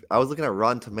 I was looking at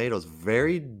Rotten Tomatoes,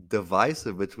 very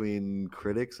divisive between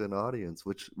critics and audience,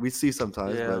 which we see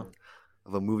sometimes, but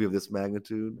of a movie of this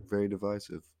magnitude, very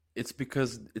divisive. It's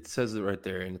because it says it right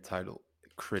there in the title,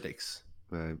 critics.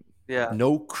 Right. Yeah.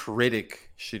 No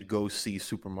critic should go see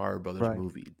Super Mario Brothers Right.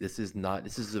 movie. This is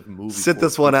a movie. Sit for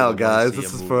this one people out, that wanna guys. see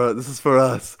This a is movie. for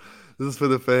us. This is for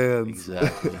the fans.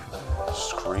 Exactly.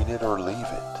 Screen it or leave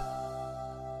it.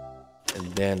 And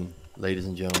then, ladies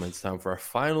and gentlemen, it's time for our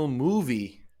final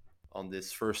movie on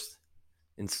this first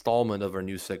installment of our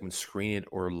new segment, Screen It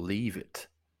or Leave It,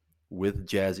 with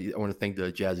Jazzy. I want to thank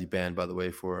the Jazzy Band, by the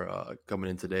way, for coming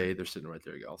in today. They're sitting right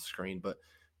there off the screen, but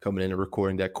coming in and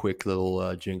recording that quick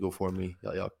little jingle for me.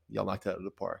 Y'all knocked that out of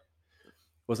the park.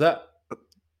 What's that?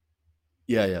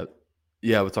 Yeah.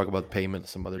 Yeah, we'll talk about payment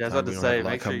some other Yeah, I was time. about to We don't have say, a lot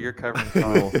make sure coming. you're covering we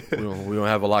Kyle. don't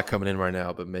have a lot coming in right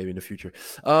now, but maybe in the future.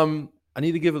 I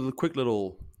need to give a quick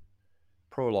little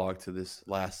prologue to this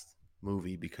last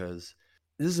movie because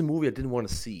this is a movie I didn't want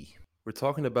to see. We're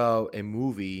talking about a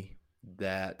movie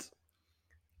that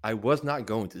I was not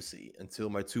going to see until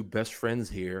my two best friends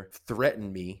here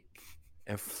threatened me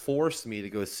and forced me to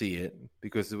go see it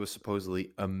because it was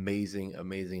supposedly amazing,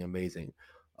 amazing, amazing.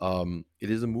 It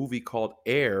is a movie called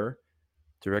Air,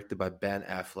 directed by Ben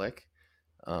Affleck.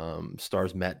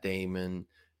 Stars Matt Damon,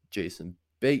 Jason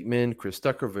Bateman, Chris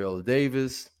Tucker, Viola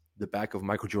Davis, the back of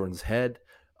Michael Jordan's head.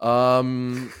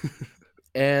 And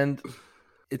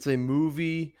it's a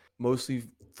movie mostly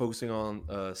focusing on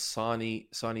Sonny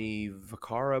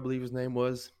Vaccaro, I believe his name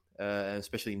was, and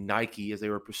especially Nike as they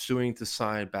were pursuing to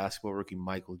sign basketball rookie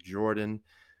Michael Jordan,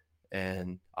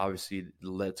 and obviously it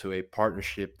led to a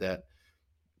partnership that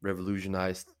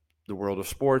revolutionized the world of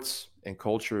sports and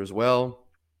culture as well.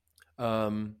 I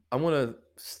want to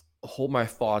hold my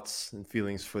thoughts and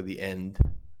feelings for the end.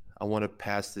 I want to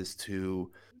pass this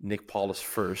to Nick Paulus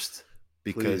first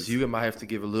because Please. you might have to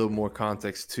give a little more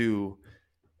context too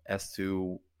as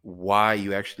to why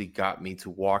you actually got me to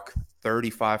walk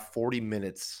 35, 40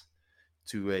 minutes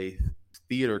to a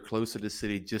theater close to the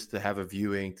city just to have a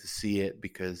viewing to see it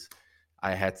because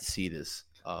I had to see this.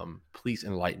 Please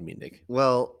enlighten me, Nick.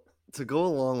 Well, to go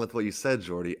along with what you said,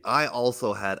 Jordy, I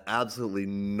also had absolutely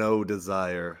no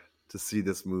desire to see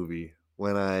this movie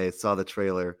when I saw the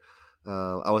trailer.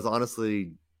 I was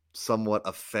honestly somewhat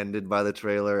offended by the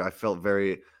trailer. I felt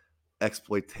very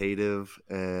exploitative,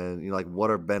 and like,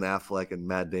 what are Ben Affleck and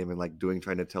Matt Damon like doing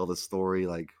trying to tell this story?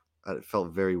 Like, it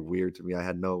felt very weird to me. I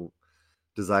had no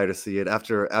desire to see it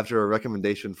after a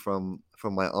recommendation from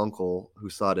my uncle who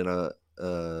saw it in a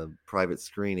private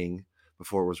screening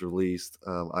before it was released.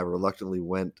 I reluctantly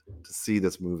went to see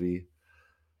this movie,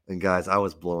 and guys, I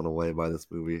was blown away by this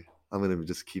movie. I'm gonna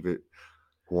just keep it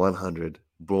 100.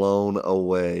 Blown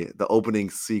away. The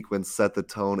opening sequence set the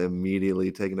tone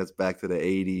immediately, taking us back to the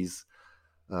 80s,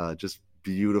 just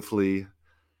beautifully.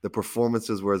 The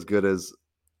performances were as good as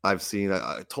I've seen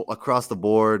across the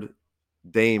board.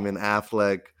 Damon,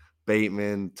 Affleck,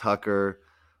 Bateman, Tucker,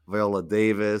 Viola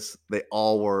Davis. They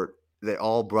all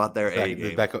brought their A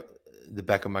game. The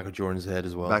back of Michael Jordan's head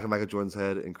as well. Back of Michael Jordan's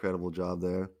head, incredible job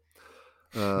there.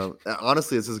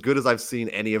 Honestly, it's as good as I've seen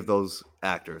any of those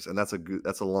actors, and that's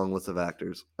a long list of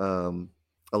actors.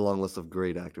 A long list of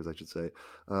great actors, I should say.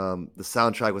 The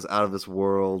soundtrack was out of this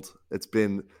world. It's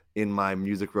been in my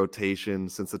music rotation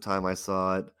since the time I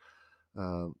saw it.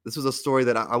 This was a story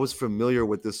that I was familiar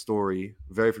with. This story,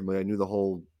 very familiar.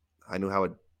 I knew how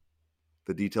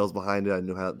the details behind it. I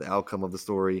knew how the outcome of the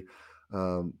story,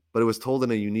 but it was told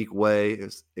in a unique way.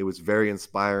 It was very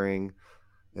inspiring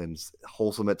and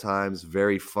wholesome at times,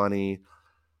 very funny.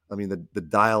 I mean, the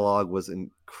dialogue was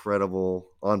incredible,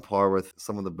 on par with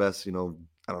some of the best, I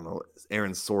don't know,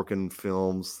 Aaron Sorkin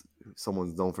films.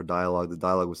 Someone's known for dialogue. The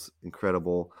dialogue was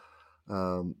incredible.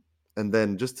 And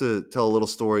then just to tell a little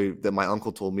story that my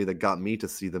uncle told me that got me to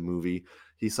see the movie.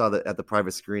 He saw that at the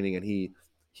private screening, and he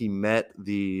met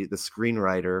the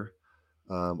screenwriter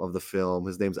of the film.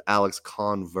 His name's Alex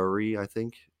Convery, I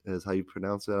think is how you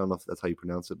pronounce it. I don't know if that's how you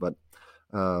pronounce it, but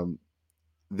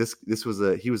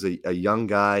he was a young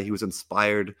guy. He was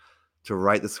inspired to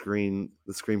write the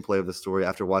screenplay of the story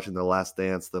after watching The Last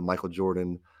Dance, the Michael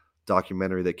Jordan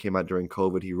documentary that came out during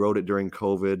COVID. He wrote it during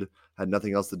COVID, had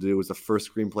nothing else to do. It was the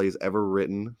first screenplay he's ever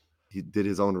written. He did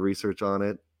his own research on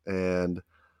it, and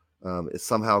it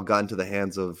somehow got into the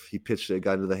hands of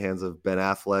Ben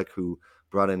Affleck, who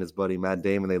brought in his buddy Matt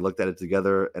Damon. They looked at it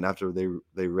together, and after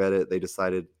they read it, they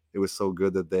decided it was so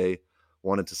good that they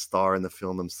wanted to star in the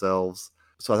film themselves.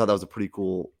 So I thought that was a pretty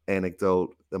cool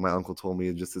anecdote that my uncle told me.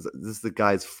 This is the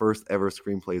guy's first ever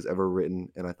screenplay he's ever written,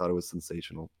 and I thought it was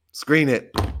sensational. Screen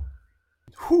it.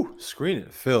 Whew, screen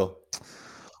it, Phil.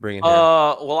 Bring it here.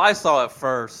 Well, I saw it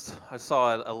first. I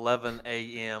saw it 11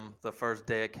 a.m. the first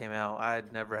day it came out. I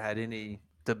had never had any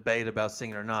debate about seeing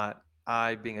it or not.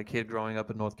 I, being a kid growing up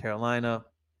in North Carolina,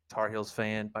 Tar Heels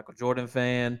fan, Michael Jordan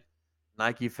fan,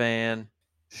 Nike fan,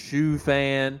 shoe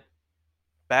fan,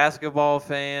 basketball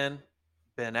fan,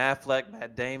 Ben Affleck,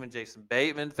 Matt Damon, Jason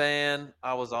Bateman fan.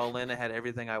 I was all in. I had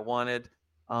everything I wanted.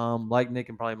 Like Nick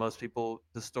and probably most people,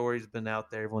 the story's been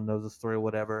out there. Everyone knows the story,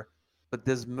 whatever. But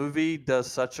this movie does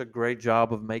such a great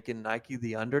job of making Nike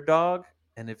the underdog.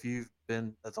 And if you've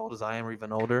been as old as I am or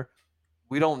even older,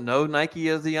 we don't know Nike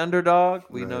as the underdog.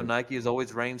 We know Right. Nike has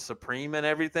always reigned supreme in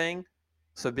everything.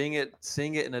 So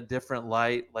seeing it in a different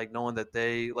light, like knowing that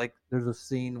there's a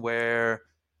scene where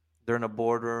they're in a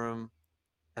boardroom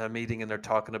at a meeting and they're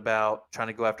talking about trying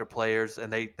to go after players,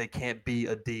 and they can't be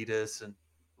Adidas and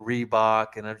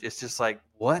Reebok, and it's just like,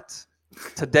 what?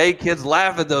 Today, kids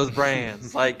laugh at those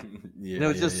brands. Like,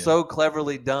 it's just so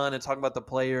cleverly done. And talking about the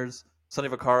players, Sonny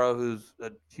Vaccaro, who's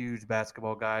a huge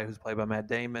basketball guy, who's played by Matt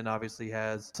Damon, obviously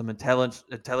has some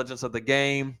intelligence of the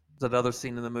game. There's another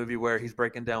scene in the movie where he's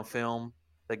breaking down film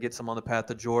that gets him on the path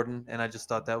to Jordan, and I just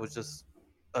thought that was just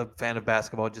a fan of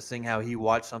basketball, just seeing how he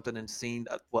watched something and seen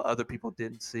what other people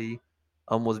didn't see,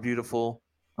 was beautiful.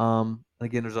 And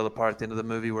again, there's other part at the end of the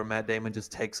movie where Matt Damon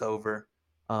just takes over,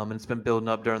 and it's been building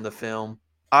up during the film.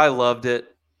 I loved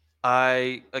it.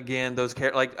 I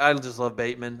just love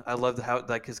Bateman. I love how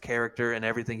like his character and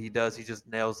everything he does. He just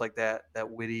nails like that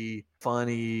witty,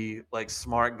 funny, like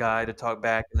smart guy to talk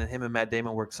back. And then him and Matt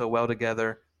Damon work so well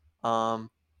together.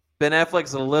 Ben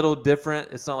Affleck's a little different.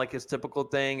 It's not like his typical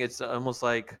thing. It's almost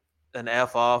like an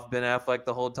F off Ben Affleck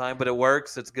the whole time, but it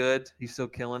works. It's good. He's still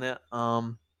killing it.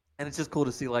 And it's just cool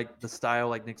to see like the style,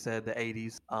 like Nick said, the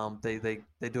 '80s.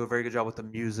 They do a very good job with the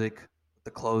music,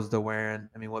 the clothes they're wearing.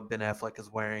 I mean, what Ben Affleck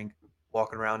is wearing,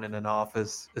 walking around in an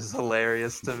office, is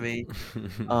hilarious to me.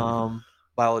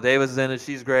 Viola Davis is in it;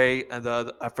 she's great. And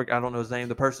I don't know his name.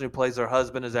 The person who plays her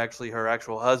husband is actually her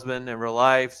actual husband in real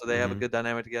life, so they have a good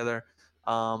dynamic together.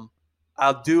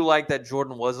 I do like that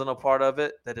Jordan wasn't a part of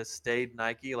it; that it stayed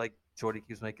Nike. Like Jordy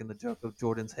keeps making the joke of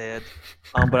Jordan's head,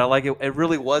 but I like it. It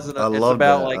really wasn't. I It's love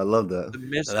about that. like I love that. the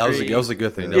mystery. That was a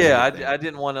good thing. Yeah, I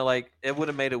didn't want to like. It would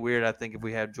have made it weird. I think if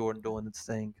we had Jordan doing this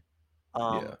thing.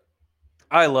 Yeah.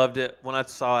 I loved it. When I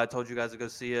saw it, I told you guys to go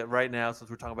see it. Right now, since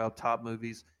we're talking about top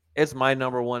movies, it's my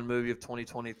number one movie of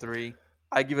 2023.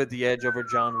 I give it the edge over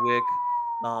John Wick,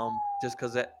 just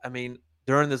because I mean,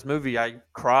 during this movie, I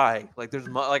cry. Like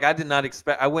like I did not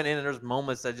expect. I went in and there's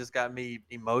moments that just got me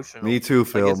emotional. Me too,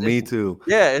 Phil. Like Me too.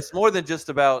 Yeah, it's more than just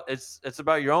about it's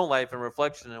about your own life and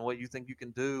reflection and what you think you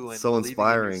can do and So believing in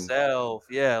inspiring. yourself.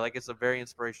 Yeah, like it's a very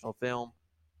inspirational film.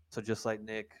 So just like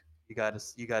Nick, you got to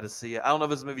see it. I don't know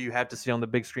if it's a movie you have to see on the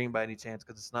big screen by any chance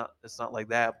because it's not like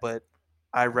that. But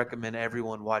I recommend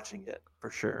everyone watching it for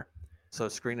sure. So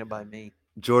screen it by me.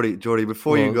 Jordy,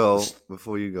 before you go,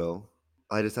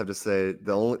 I just have to say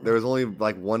there was only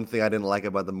like one thing I didn't like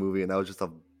about the movie, and that was just a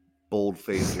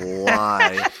bold-faced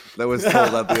lie that was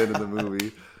told at the end of the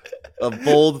movie. A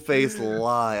bold-faced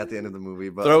lie at the end of the movie.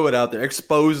 But throw it out there.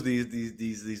 Expose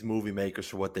these movie makers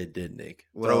for what they did, Nick.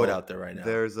 Throw it out there right now.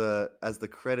 There's as the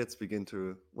credits begin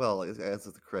to as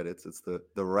the credits, it's the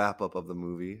wrap up of the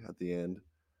movie at the end.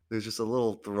 There's just a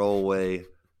little throwaway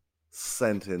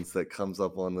sentence that comes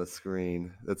up on the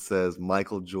screen that says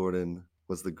Michael Jordan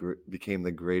became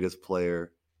the greatest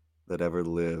player that ever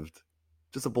lived.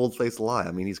 Just a bold-faced lie.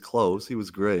 I mean, he's close. He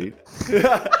was great,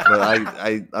 but I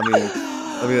mean,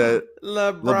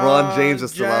 LeBron James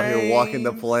is still out here walking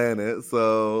the planet.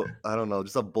 So I don't know.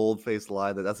 Just a bold-faced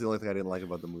lie. That's the only thing I didn't like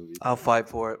about the movie. I'll fight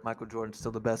for it. Michael Jordan's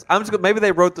still the best. I'm just maybe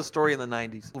they wrote the story in the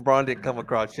 '90s. LeBron didn't come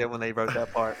across yet when they wrote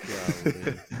that part.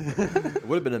 It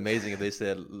would have been amazing if they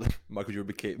said Michael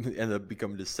Jordan ended up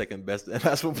becoming the second best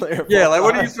basketball player. Yeah, like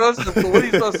what are you supposed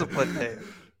to put there?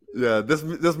 Yeah, this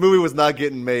movie was not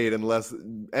getting made unless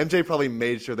MJ probably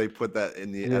made sure they put that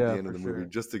at the end of the movie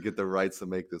just to get the rights to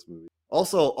make this movie.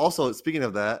 Also, speaking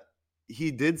of that,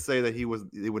 he did say that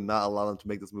they would not allow them to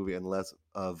make this movie unless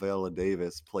Viola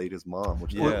Davis played his mom.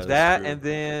 Which and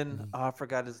then I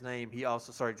forgot his name. He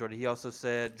also Jordy. He also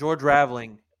said George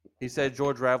Raveling. He said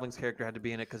George Raveling's character had to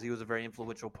be in it because he was a very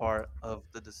influential part of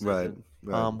the decision.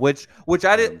 Right. Which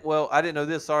I didn't. Well, I didn't know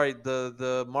this. Sorry,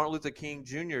 the Martin Luther King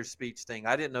Jr. speech thing.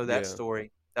 I didn't know that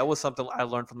story. That was something I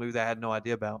learned from the movie that I had no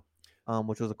idea about.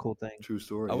 Which was a cool thing. True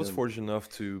story. I was fortunate enough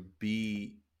to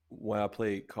be when I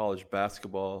played college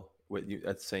basketball at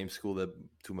the same school that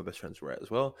two of my best friends were at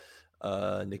as well.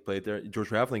 Nick played there.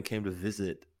 George Raveling came to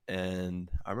visit,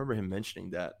 and I remember him mentioning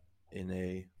that in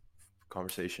a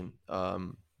conversation.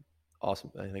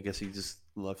 Awesome. I guess he just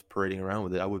loved parading around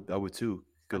with it. I would too.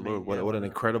 Good Lord, what an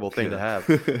incredible thing to have.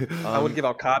 I would give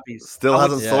out copies. Still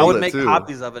hasn't sold it, I would make too.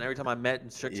 copies of it every time I met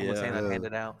and shook someone's hand. I'd hand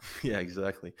it out. Yeah,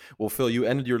 exactly. Well, Phil, you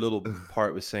ended your little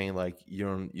part with saying like you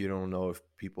don't know if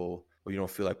people, or you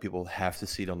don't feel like people have to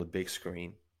see it on the big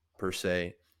screen per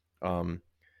se. A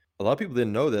lot of people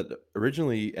didn't know that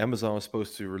originally Amazon was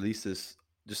supposed to release this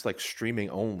just like streaming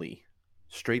only,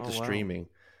 straight to streaming,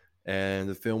 and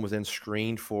the film was then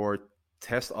screened for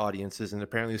test audiences, and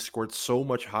apparently scored so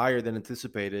much higher than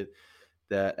anticipated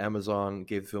that Amazon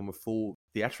gave the film a full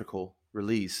theatrical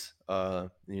release in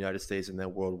the United States and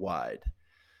then worldwide.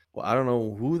 Well, I don't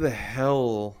know who the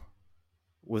hell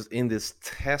was in this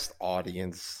test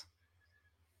audience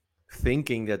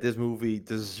thinking that this movie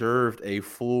deserved a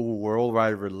full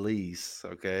worldwide release.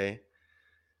 Okay,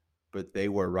 but they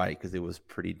were right because it was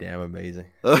pretty damn amazing.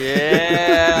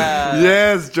 Yeah.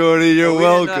 Yes, Jordy, you're But we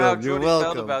didn't know how welcome. You're Jordy felt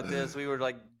welcome. about this. We were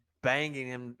like banging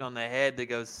him on the head to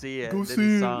go see it. Go Then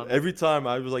he see saw it. him. Every time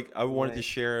I was like, I wanted to Right.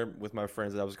 share with my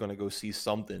friends that I was going to go see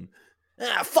something.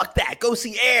 Fuck that. Go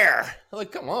see Air. I'm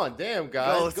like, come on, damn,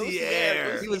 guys. Go see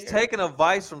Air. He was taking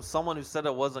advice from someone who said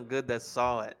it wasn't good that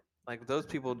saw it. Like those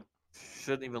people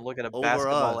shouldn't even look at a Over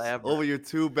basketball us. ever. Over your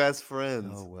two best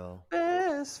friends. Oh, well.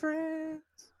 Best friends.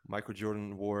 Michael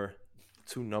Jordan wore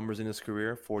 2 numbers in his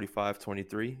career,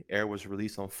 45-23. Air was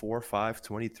released on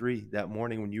 4/5/23 that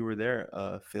morning when you were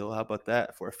there. Phil, how about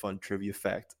that for a fun trivia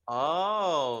fact?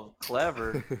 Oh,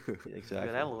 clever.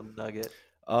 Exactly. That little nugget.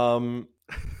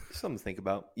 Something to think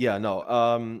about. Yeah,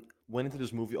 no. Went into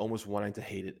this movie almost wanting to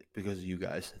hate it because of you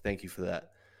guys. Thank you for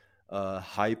that.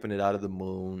 Hyping it out of the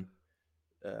moon,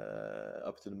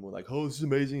 up to the moon. Like, oh, this is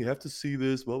amazing. You have to see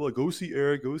this. Blah blah. Go see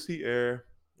Air. Go see Air.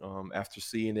 After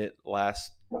seeing it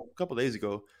last couple days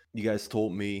ago, you guys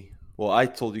told me. Well, I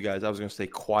told you guys I was going to stay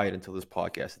quiet until this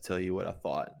podcast to tell you what I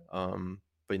thought.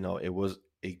 But no, it was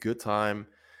a good time.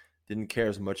 Didn't care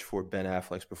as much for Ben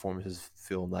Affleck's performance as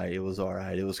Phil Knight. It was all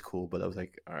right. It was cool, but I was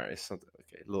like, all right, something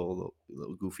okay, a little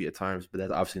goofy at times, but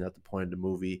that's obviously not the point of the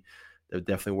movie. There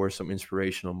definitely were some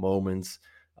inspirational moments.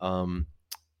 And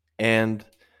I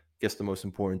guess the most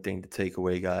important thing to take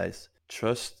away, guys,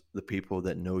 trust the people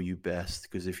that know you best.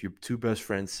 Because if your two best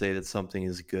friends say that something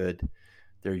is good,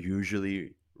 they're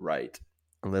usually right,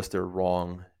 unless they're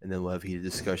wrong, and then we'll have heated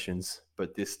discussions.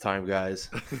 But this time, guys,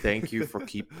 thank you for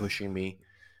keep pushing me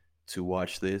to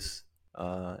watch this,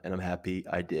 and I'm happy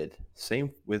I did.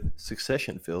 Same with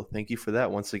Succession, Phil. Thank you for that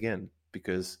once again,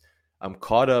 because I'm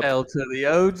caught up. L to the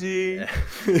OG.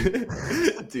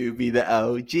 To be the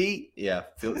OG. Yeah,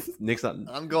 Phil, Nick's not.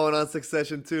 I'm going on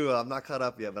Succession too. I'm not caught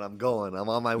up yet, but I'm going. I'm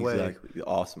on my way. Exactly.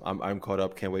 Awesome. I'm caught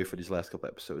up. Can't wait for these last couple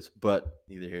episodes. But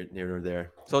neither here nor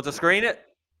there. So to screen it?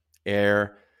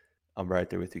 Air. I'm right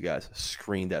there with you guys.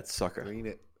 Screen that sucker. Green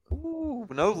it. Ooh,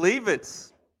 no leave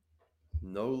it's.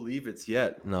 No leave it's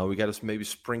yet. No, we got to maybe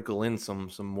sprinkle in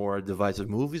some more divisive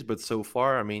movies. But so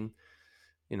far, I mean,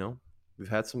 we've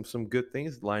had some good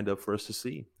things lined up for us to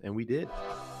see, and we did.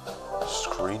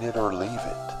 Screen it or leave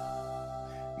it.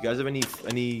 You guys have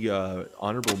any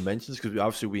honorable mentions? Because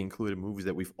obviously we included movies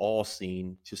that we've all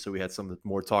seen, just so we had something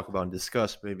more to talk about and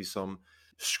discuss. Maybe some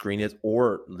screen it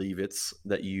or leave it's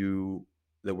that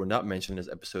were not mentioned in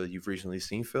this episode that you've recently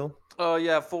seen, Phil. Oh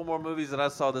yeah, 4 more movies that I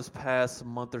saw this past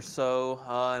month or so,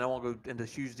 and I won't go into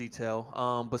huge detail.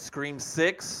 But Scream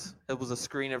 6, it was a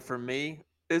screener for me.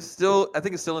 I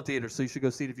think it's still in theaters, so you should go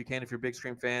see it if you can. If you're a big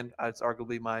Scream fan, it's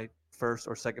arguably my first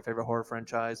or second favorite horror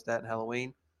franchise. That and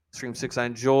Halloween. Scream 6 I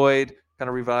enjoyed. Kind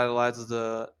of revitalizes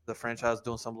the franchise,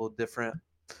 doing something a little different.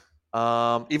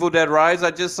 Evil Dead Rise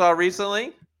I just saw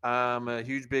recently. I'm a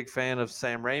huge big fan of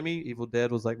Sam Raimi. Evil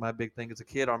Dead was like my big thing as a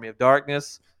kid. Army of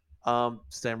Darkness.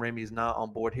 Sam Raimi is not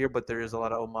on board here, but there is a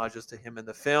lot of homages to him in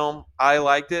the film. I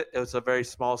liked it. It was a very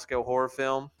small-scale horror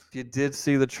film. If you did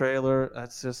see the trailer,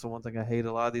 that's just the one thing I hate.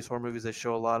 A lot of these horror movies, they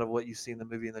show a lot of what you see in the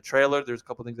movie in the trailer. There's a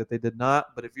couple things that they did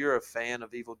not, but if you're a fan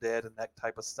of Evil Dead and that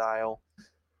type of style,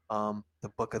 the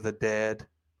Book of the Dead,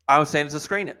 I was saying to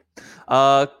screen it.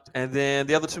 And then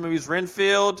the other 2 movies,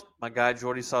 Renfield. My guy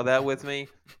Jordy saw that with me.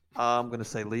 I'm going to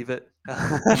say leave it.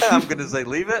 I'm going to say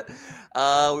leave it.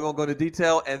 We won't go into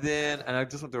detail. And I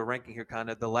just went through a ranking here kind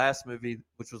of. The last movie,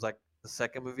 which was like the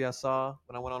second movie I saw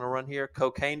when I went on a run here,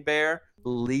 Cocaine Bear.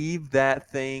 Leave that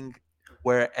thing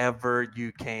wherever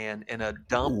you can in a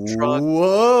dump truck.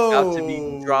 Whoa! Out to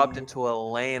be dropped into a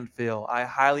landfill. I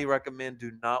highly recommend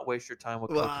do not waste your time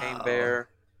with Cocaine Bear.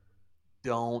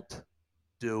 Don't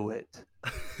do it.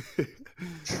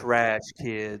 Trash,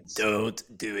 kids. Don't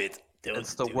do it.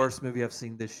 It's the worst movie I've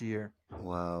seen this year.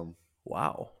 Wow.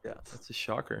 Wow. Yeah. That's a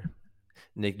shocker.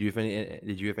 Nick, did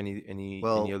you have any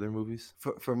Well, other movies?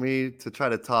 For me to try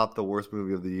to top the worst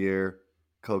movie of the year,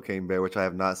 Cocaine Bear, which I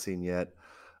have not seen yet.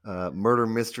 Murder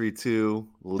Mystery 2,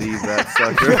 leave that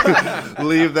sucker.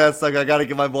 Leave that sucker. I got to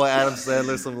give my boy Adam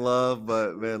Sandler some love,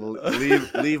 but man,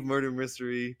 leave Murder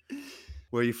Mystery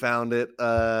where you found it.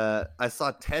 I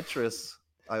saw Tetris.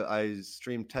 I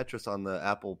streamed Tetris on the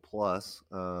Apple Plus,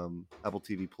 Apple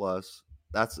TV Plus.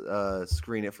 That's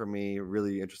screen it for me.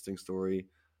 Really interesting story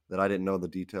that I didn't know the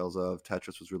details of.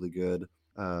 Tetris was really good.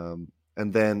 And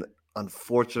then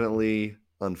unfortunately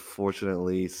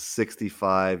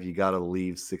 65, you gotta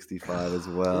leave 65 as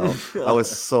well. I was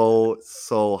so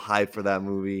hyped for that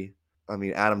movie. I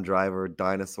mean, Adam Driver,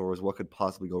 dinosaurs, what could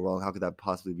possibly go wrong? How could that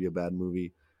possibly be a bad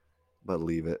movie? But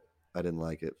leave it. I didn't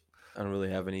like it. I don't really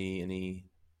have anything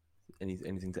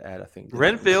to add. I think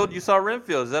Renfield, you saw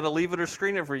Renfield. Is that a leave it or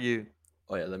screen it for you?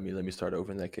 Oh yeah, let me start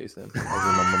over in that case then.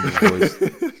 I'll my voice.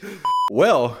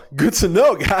 Well, good to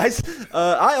know, guys.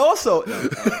 I also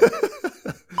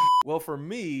well, for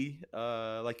me,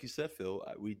 like you said, Phil,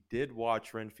 we did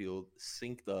watch Renfield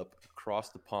synced up across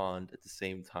the pond at the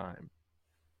same time.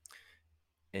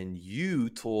 And you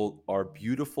told our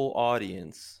beautiful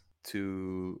audience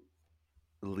to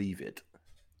leave it.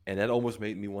 And that almost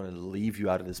made me want to leave you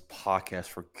out of this podcast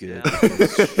for good.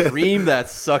 Yeah. Stream that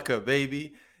sucker,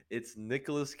 baby. It's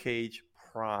Nicolas Cage,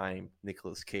 prime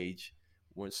Nicolas Cage.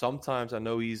 When sometimes I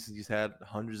know he's had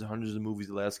hundreds and hundreds of movies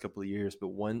the last couple of years, but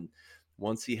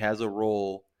once he has a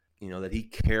role, that he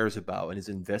cares about and is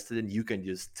invested in, you can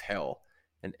just tell.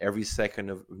 And every second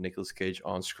of Nicolas Cage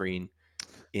on screen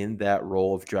in that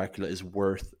role of Dracula is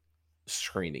worth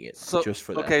screening it just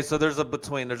for that. Okay, so there's a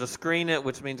between. There's a screen it,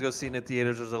 which means go see it in the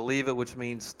theaters. There's a leave it, which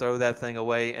means throw that thing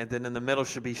away. And then in the middle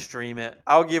should be stream it.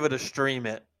 I'll give it a stream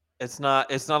it. It's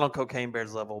not on Cocaine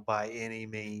Bear's level by any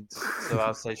means. So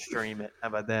I'll say stream it. How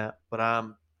about that? But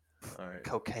I'm all right.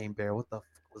 Cocaine Bear. What the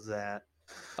fuck was that?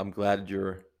 I'm glad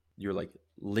you're like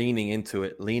leaning into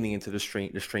the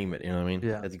stream it. You know what I mean?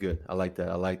 Yeah. That's good. I like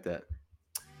that.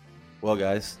 Well,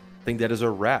 guys, I think that is a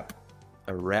wrap,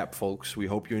 folks. We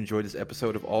hope you enjoyed this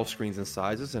episode of All Screens and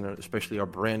Sizes, and especially our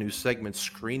brand new segment,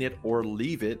 Screen It or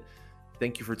Leave It.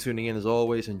 Thank you for tuning in as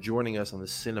always and joining us on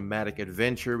this cinematic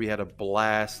adventure. We had a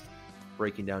blast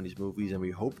breaking down these movies, and we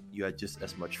hope you had just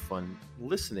as much fun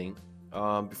listening.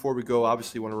 Before we go,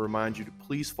 obviously want to remind you to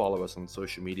please follow us on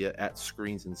social media at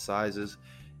Screens and Sizes,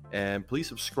 and please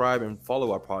subscribe and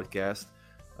follow our podcast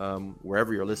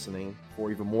wherever you're listening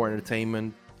for even more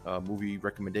entertainment, movie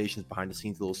recommendations, behind the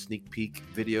scenes, little sneak peek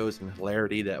videos, and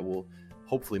hilarity that will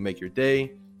hopefully make your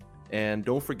day. And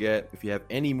don't forget, if you have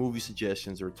any movie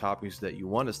suggestions or topics that you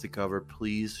want us to cover,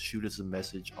 please shoot us a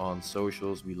message on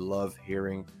socials. We love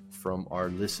hearing from our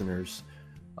listeners.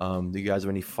 Do you guys have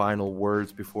any final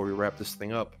words before we wrap this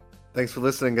thing up? Thanks for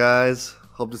listening, guys.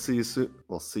 Hope to see you soon.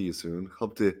 Well, see you soon.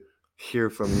 Hope to hear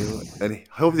from you, and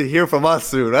hope to hear from us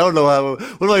soon. I don't know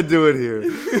what am I doing here.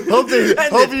 Hope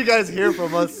you guys hear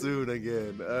from us soon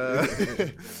again.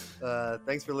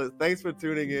 Thanks for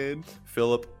tuning in,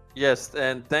 Philip. Yes,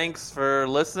 and thanks for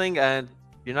listening. And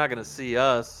you're not gonna see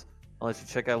us unless you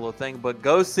check out a little thing, but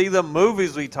go see the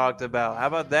movies we talked about. How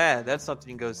about that? That's something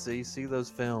you can go see. See those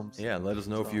films. Yeah, and let us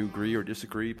know if you agree or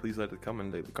disagree. Please let it come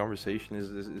in. The conversation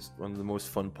is one of the most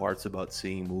fun parts about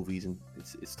seeing movies, and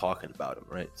it's talking about them,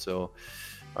 right? So,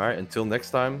 all right, until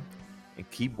next time, and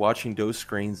keep watching those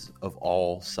screens of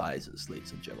all sizes,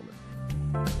 ladies and gentlemen.